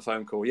 then I got the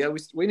phone call. Yeah,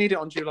 we need it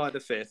on July the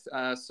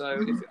 5th. So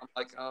I'm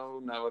like,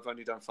 oh no, I've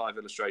only done 5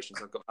 illustrations.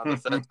 I've got another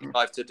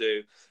 35 to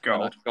do.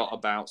 And I've got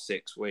about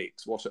 6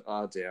 weeks.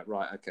 Oh dear.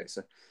 Right. Okay.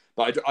 So,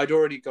 but I'd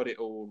already got it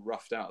all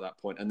roughed out at that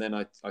point. And then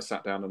I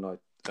sat down and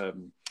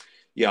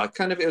yeah,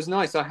 it was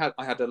nice. I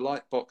had a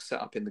light box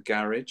set up in the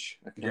garage.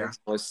 Okay, Yeah. so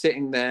I was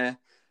sitting there,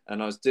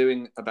 and I was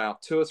doing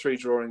about 2 or 3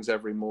 drawings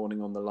every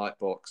morning on the light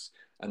box,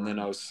 and then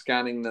I was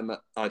scanning them.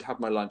 I'd have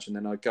my lunch, and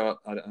then I'd go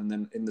up, and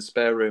then in the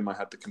spare room I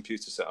had the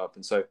computer set up,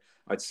 and so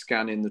I'd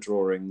scan in the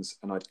drawings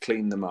and I'd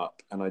clean them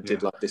up, and I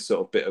did like this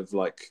sort of bit of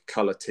like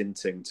color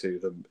tinting to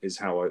them, is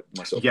how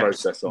my sort of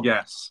process on.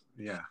 Yes,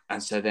 yeah.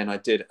 And so then I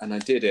did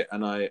it,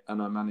 and I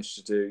managed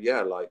to do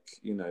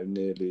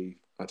nearly,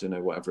 I don't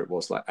know, whatever it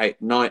was, like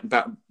 8, 9,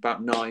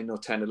 about 9 or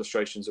 10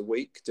 illustrations a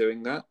week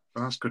doing that.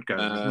 Well, that's good going,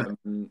 isn't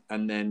it?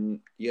 And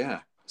then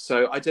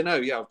so I don't know.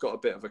 Yeah, I've got a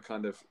bit of a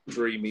kind of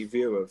dreamy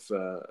view of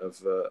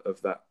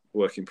that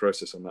working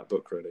process on that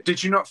book. Really.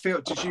 Did you not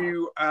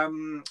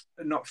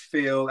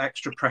feel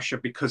extra pressure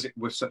because it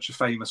was such a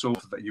famous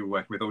author that you were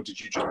working with, or did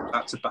you just put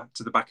that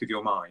to the back of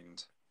your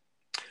mind?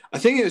 I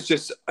think it was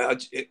just I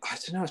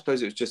don't know. I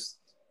suppose it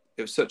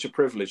was such a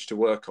privilege to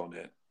work on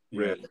it.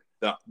 Really,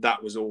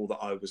 that was all that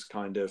I was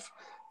kind of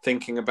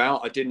thinking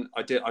about. I don't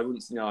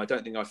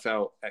think I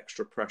felt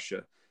extra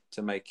pressure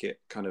to make it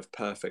kind of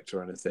perfect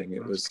or anything.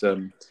 It was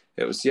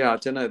I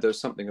don't know, there was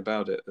something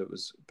about it that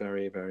was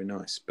very, very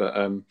nice. But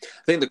I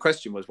think the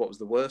question was, what was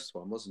the worst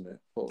one, wasn't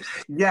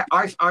it?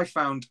 I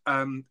found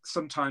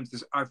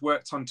sometimes I've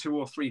worked on 2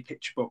 or 3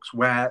 picture books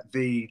where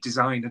the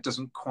designer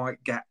doesn't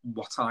quite get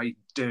what I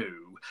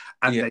do,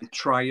 and they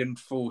try and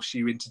force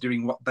you into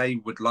doing what they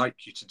would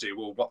like you to do,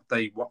 or what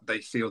they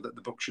feel that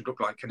the book should look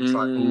like, and it's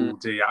like, oh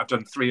dear, I've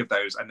done 3 of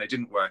those and they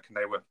didn't work, and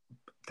they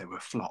were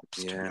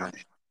flops.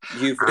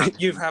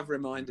 You have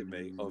reminded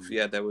me of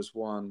there was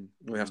one.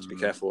 We have to be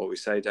careful what we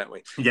say, don't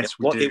we? Yes,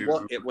 we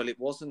do. It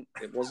wasn't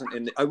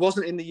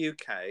in the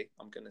UK.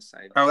 I'm going to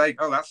say that.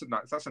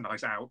 That's a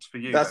nice out for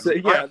you.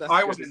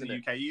 I wasn't in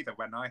the UK either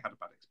when I had a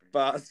bad experience.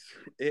 But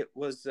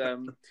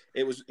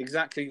it was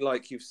exactly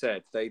like you've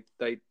said. They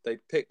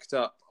picked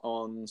up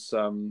on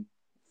some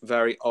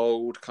very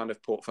old kind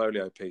of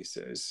portfolio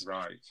pieces,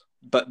 right?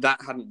 But that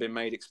hadn't been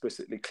made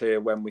explicitly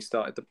clear when we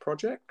started the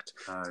project.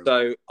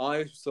 So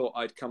I thought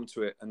I'd come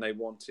to it and they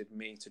wanted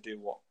me to do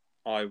what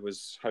I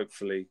was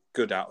hopefully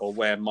good at, or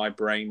where my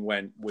brain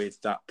went with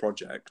that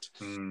project,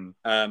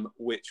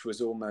 which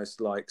was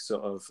almost like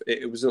sort of,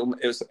 it was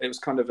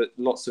kind of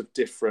lots of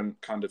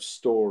different kind of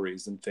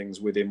stories and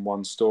things within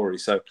one story.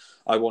 So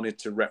I wanted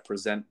to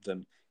represent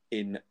them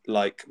in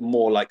like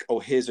more like, oh,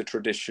 here's a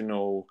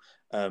traditional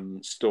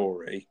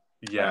story.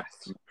 Yes.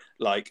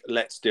 Like,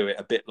 let's do it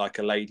a bit like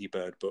a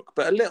Ladybird book,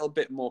 but a little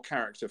bit more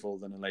characterful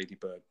than a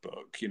Ladybird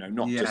book,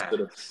 not just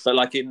sort of, but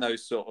like in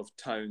those sort of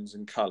tones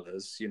and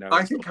colours,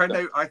 I think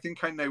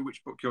I know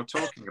which book you're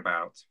talking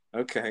about.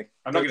 Okay,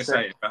 I'm not going to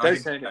say it, but don't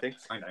say anything.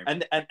 I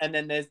know. And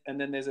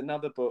then there's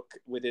another book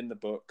within the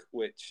book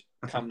which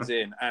comes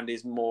in and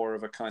is more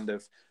of a kind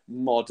of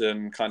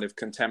modern, kind of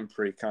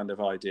contemporary kind of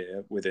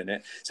idea within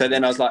it. So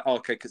then I was like,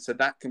 okay, so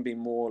that can be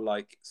more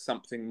like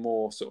something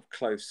more sort of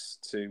close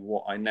to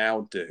what I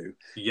now do.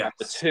 Yeah,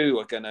 the 2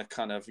 are going to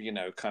kind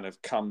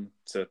of come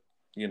to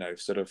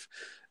sort of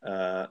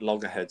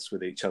loggerheads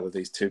with each other.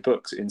 These 2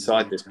 books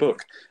inside this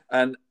book,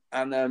 and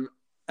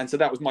so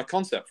that was my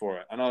concept for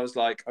it. And I was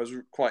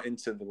quite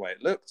into the way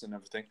it looked and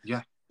everything.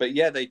 Yeah. But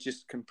they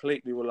just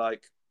completely were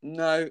like,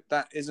 no,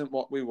 that isn't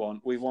what we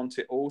want. We want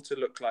it all to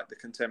look like the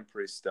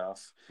contemporary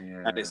stuff.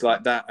 Yeah. And it's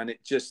like that. And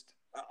it just,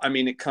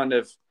 it kind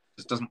of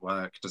just doesn't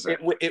work, does it?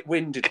 It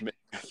winded me,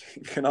 I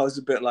think. And I was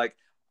a bit like,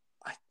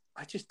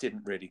 I just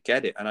didn't really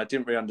get it. And I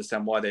didn't really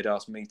understand why they'd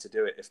asked me to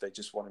do it if they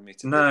just wanted me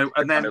to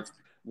kind of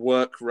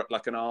work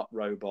like an art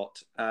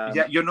robot.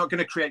 You're not going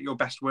to create your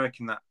best work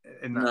in that.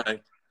 No.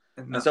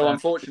 And so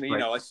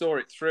unfortunately, I saw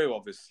it through,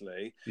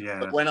 obviously. Yeah.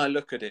 But when I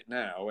look at it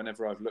now,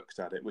 whenever I've looked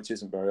at it, which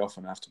isn't very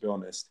often, I have to be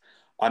honest,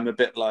 I'm a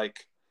bit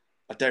like,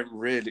 I don't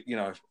really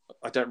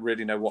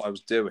know what I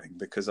was doing,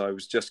 because I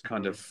was just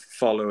kind of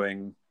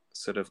following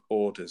sort of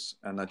orders,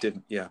 and I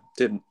didn't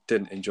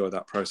enjoy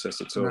that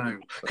process at all. No,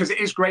 because it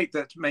is great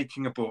that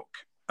making a book,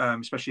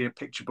 especially a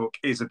picture book,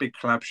 is a big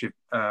collaborative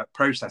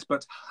process.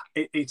 But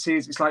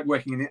it's like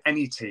working in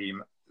any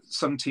team.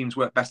 Some teams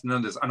work better than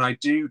others, and I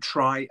do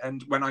try,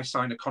 and when I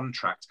sign a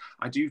contract,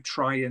 I do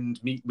try and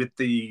meet with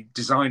the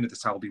designer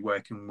that I'll be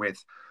working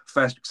with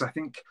first, because I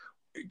think,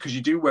 because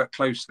you do work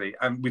closely,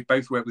 and we've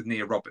both worked with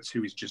Nia Roberts,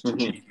 who is just a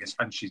genius,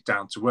 and she's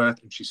down to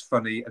earth, and she's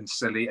funny and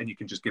silly, and you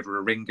can just give her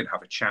a ring and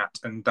have a chat,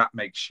 and that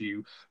makes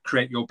you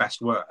create your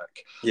best work.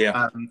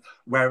 Yeah.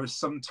 Whereas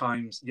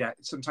sometimes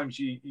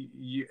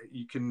you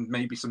can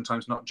maybe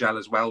sometimes not gel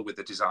as well with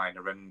the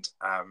designer, and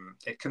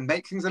it can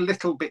make things a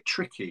little bit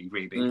tricky,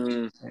 really.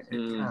 It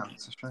can.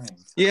 It's a shame.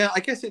 Yeah, I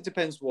guess it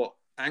depends what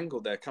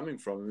angle they're coming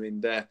from. I mean,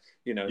 their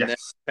their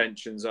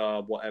intentions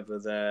are whatever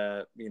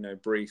their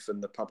brief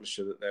and the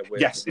publisher that they're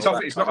with. Yes, it's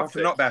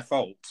often not their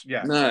fault.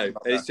 Yeah, no,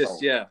 it's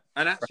just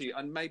and actually,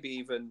 and maybe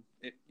even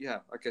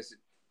I guess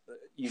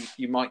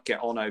you might get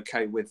on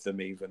okay with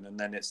them even, and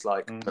then it's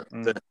like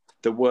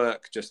the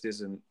work just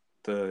isn't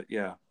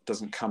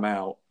doesn't come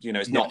out.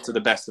 It's not to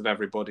the best of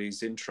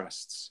everybody's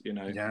interests.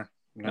 Yeah,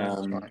 no,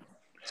 that's right.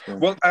 So.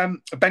 Well,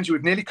 Benji,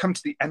 we've nearly come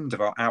to the end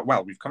of our hour.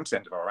 Well, we've come to the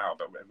end of our hour,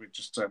 but we're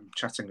just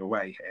chatting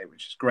away here,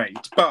 which is great.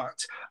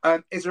 But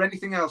is there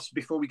anything else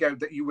before we go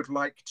that you would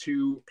like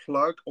to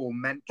plug or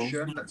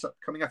mention that's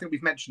upcoming? I think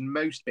we've mentioned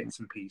most bits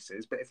and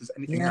pieces, but if there's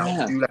anything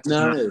else, do let us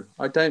know. No,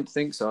 I don't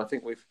think so. I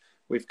think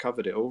we've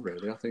covered it all,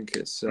 really. I think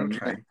it's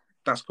okay.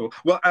 That's cool.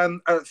 Well,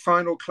 a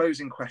final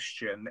closing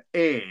question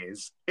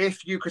is,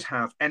 if you could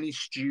have any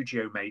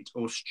studio mate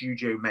or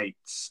studio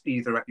mates,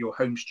 either at your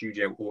home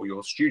studio or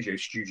your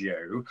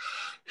studio,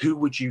 who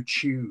would you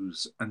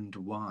choose and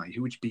why?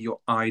 Who would be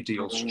your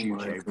ideal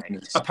studio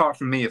mate? Apart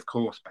from me, of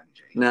course,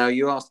 Benji. No,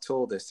 you asked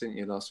Tor this, didn't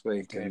you, last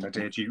week? I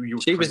did.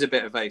 She was a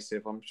bit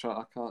evasive. I'm trying.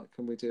 I can't.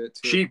 Can we do it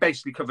too? She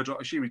basically covered.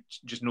 She was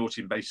just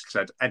naughty and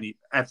basically said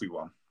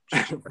everyone.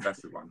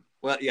 Everyone.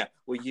 Well, yeah.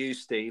 Well, you,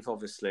 Steve,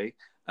 obviously.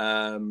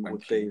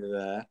 Would be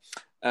there.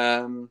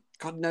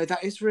 God, no,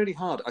 that is really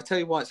hard. I tell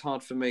you why it's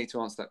hard for me to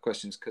answer that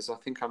question is because I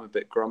think I'm a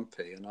bit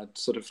grumpy, and I'd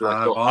sort of like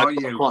I've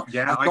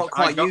got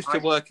quite used to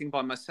working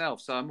by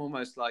myself, so I'm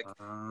almost like,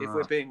 if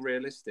we're being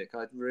realistic,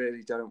 I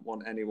really don't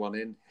want anyone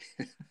in.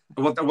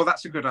 Well,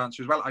 that's a good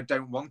answer as well. I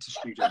don't want a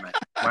studio mate.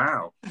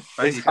 Wow.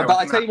 But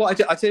I tell you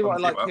what I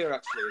like here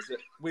actually is that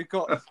we've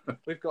got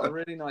a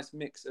really nice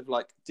mix of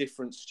like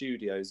different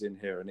studios in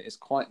here, and it is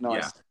quite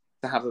nice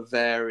to have a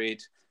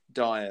varied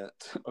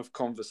diet of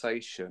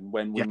conversation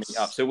when we meet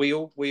up. So we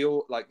all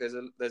like there's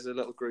a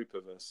little group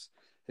of us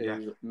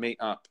who meet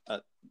up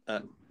at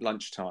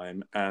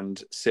lunchtime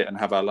and sit and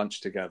have our lunch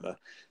together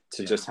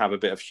to just have a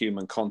bit of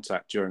human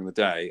contact during the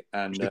day,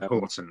 and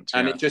important.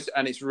 And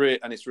it's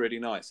really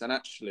nice. And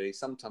actually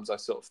sometimes I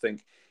sort of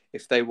think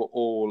if they were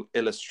all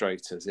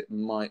illustrators, it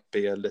might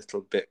be a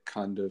little bit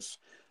kind of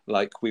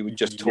like we would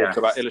just talk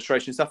about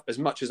illustration stuff, as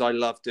much as I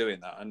love doing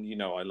that, and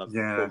I love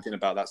talking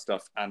about that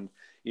stuff, and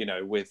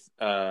with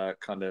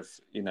kind of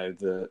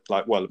the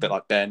a bit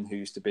like Ben, who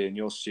used to be in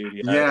your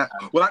studio.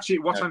 Well, actually,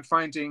 what I'm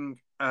finding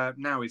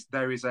now is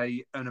there is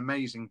an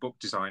amazing book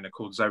designer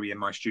called Zoe in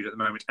my studio at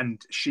the moment,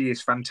 and she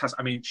is fantastic.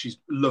 I mean, she's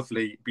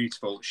lovely,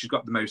 beautiful. She's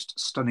got the most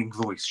stunning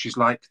voice. She's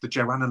like the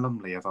Joanna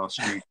Lumley of our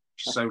studio.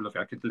 She's so lovely.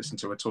 I could listen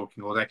to her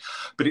talking all day.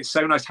 But it's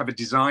so nice to have a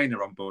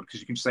designer on board because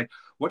you can say,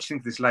 what do you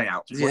think of this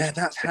layout?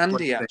 That's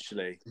handy,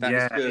 actually. That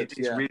is good.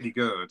 It's really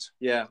good.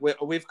 Yeah,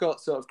 we've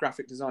got sort of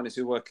graphic designers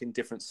who work in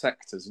different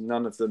sectors,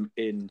 none of them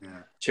in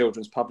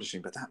children's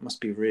publishing, but that must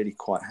be really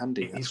quite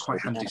handy. It is quite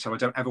handy, so I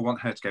don't ever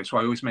want her to go. So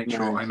I always make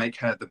sure I make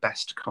her the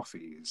best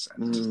coffees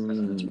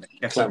and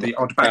get her the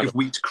odd bag of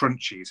wheat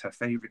crunchies, her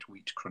favourite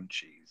wheat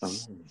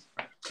crunchies.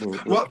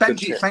 Well,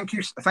 Benji,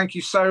 thank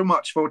you so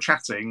much for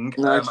chatting.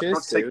 No, cheers,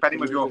 not to take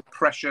any of your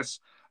precious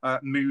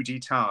moody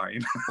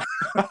time.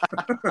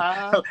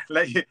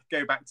 Let you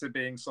go back to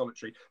being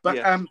solitary. But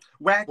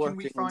where can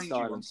we find you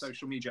on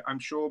social media? I'm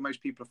sure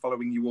most people are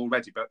following you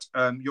already, but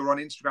you're on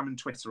Instagram and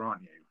Twitter,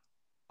 aren't you?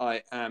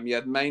 I am,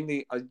 I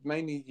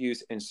mainly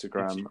use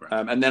Instagram.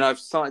 And then I've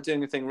started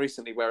doing a thing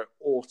recently where it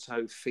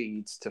auto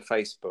feeds to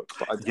Facebook,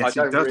 but I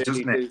don't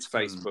really use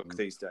Facebook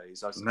these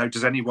days. No,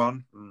 does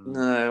anyone?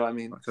 No, I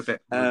mean, that's a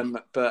bit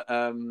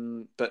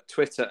but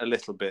Twitter a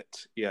little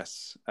bit,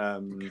 yes.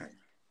 Okay.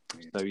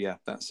 So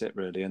that's it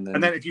really. And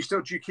then if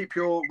do you keep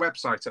your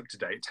website up to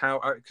date?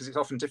 How, because it's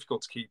often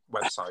difficult to keep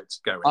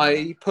websites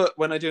going.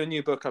 When I do a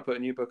new book, I put a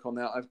new book on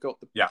there. I've got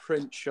the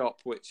print shop,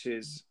 which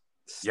is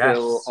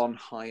still on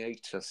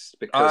hiatus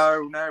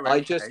because I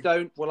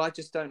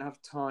just don't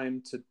have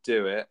time to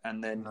do it.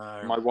 And then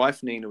my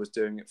wife Nina was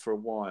doing it for a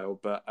while,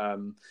 but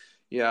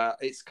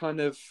it's kind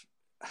of,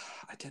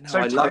 I don't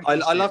know. So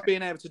I love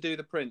being able to do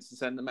the prints and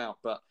send them out,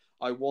 but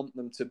I want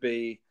them to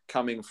be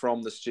coming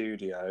from the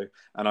studio,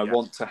 and I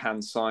want to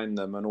hand sign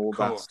them and all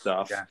that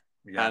stuff.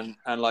 And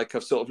like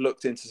I've sort of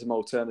looked into some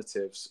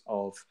alternatives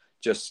of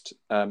just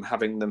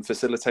having them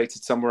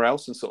facilitated somewhere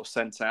else and sort of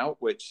sent out,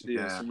 which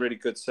some really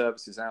good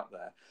services out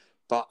there.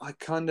 But I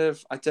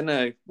don't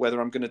know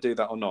whether I'm going to do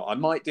that or not. I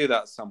might do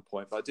that at some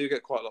point, but I do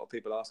get quite a lot of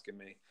people asking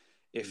me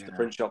if the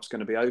print shop's going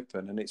to be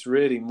open, and it's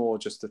really more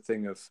just a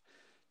thing of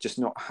just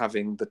not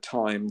having the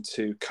time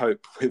to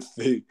cope with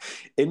the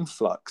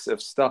influx of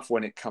stuff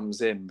when it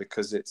comes in,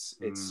 because it's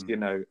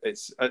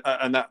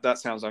and that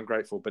sounds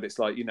ungrateful, but it's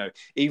like,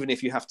 even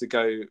if you have to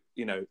go,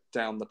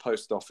 down the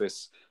post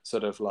office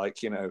sort of like,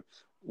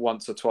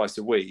 once or twice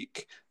a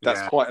week,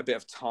 that's quite a bit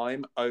of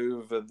time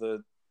over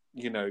the,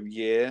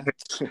 year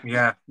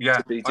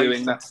to be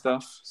doing that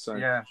stuff.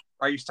 So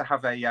I used to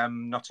have a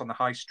not on the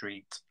high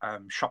street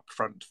shop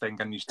front thing,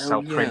 and used to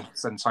sell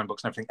prints and sign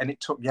books and everything. And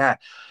it took But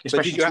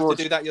did you have to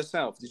do that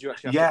yourself? Did you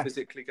actually have to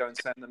physically go and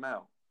send them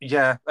out?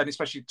 Yeah, and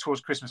especially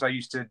towards Christmas, I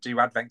used to do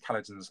advent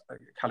calendars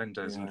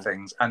and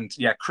things. And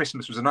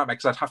Christmas was a nightmare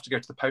because I'd have to go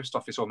to the post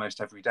office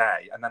almost every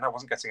day, and then I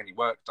wasn't getting any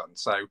work done.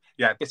 So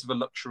a bit of a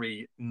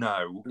luxury,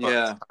 but,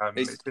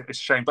 it's a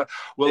shame. But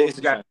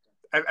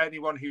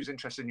anyone who's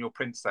interested in your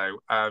prints, though,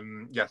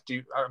 I'm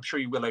sure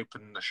you will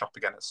open the shop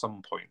again at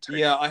some point.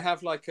 I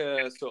have like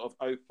a sort of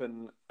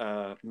open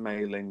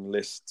mailing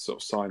list sort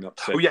of sign up.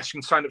 So, you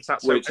can sign up to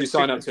that. Which you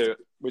sign up to.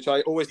 which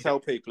I always tell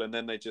people, and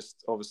then they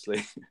just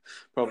obviously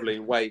probably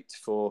wait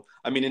for.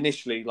 I mean,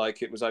 initially,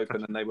 like, it was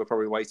open, and they were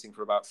probably waiting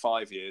for about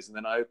 5 years, and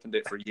then I opened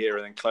it for a year,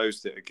 and then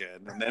closed it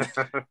again, and then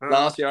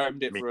last year I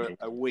opened it for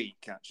a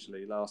week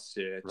actually. Last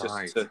year,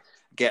 just to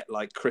get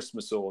like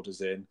Christmas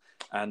orders in,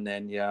 and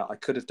then I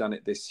could have done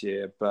it this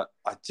year, but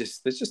there's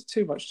just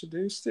too much to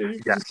do,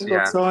 Steve.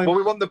 Yes, well,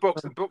 we want the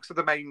books. The books are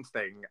the main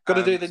thing. Got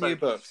to do the new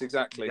books,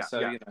 exactly. Yeah, so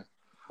yeah. you know.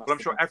 Well, I'm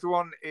sure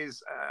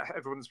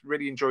everyone's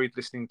really enjoyed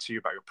listening to you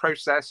about your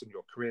process and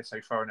your career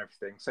so far and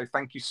everything. So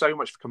thank you so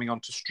much for coming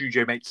on to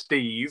Studio Mate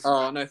Steve.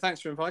 Oh no,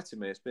 thanks for inviting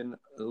me. It's been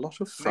a lot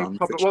of fun. No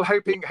problem. Well,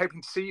 hoping to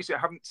see you. So I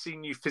haven't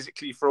seen you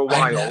physically for a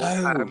while.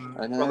 I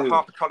know. Well, the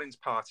HarperCollins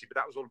party, but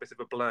that was all a bit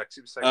of a blur because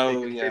it was so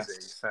big and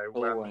busy. So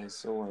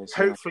always.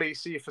 Hopefully,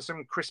 see you for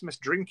some Christmas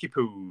drinky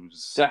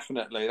poos.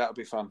 Definitely, that'll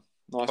be fun.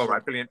 Nice. All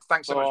right, brilliant.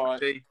 Thanks so much,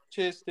 Steve.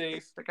 Cheers,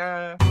 Steve. Take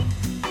care.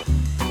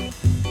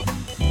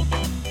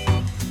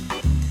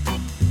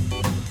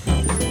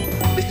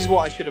 This is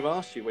what I should have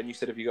asked you when you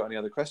said, "Have you got any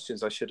other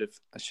questions?" I should have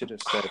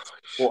said,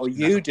 "What are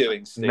you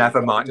doing, Steve?"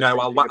 Never mind. No,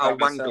 I'll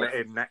wangle it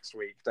in next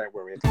week. Don't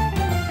worry.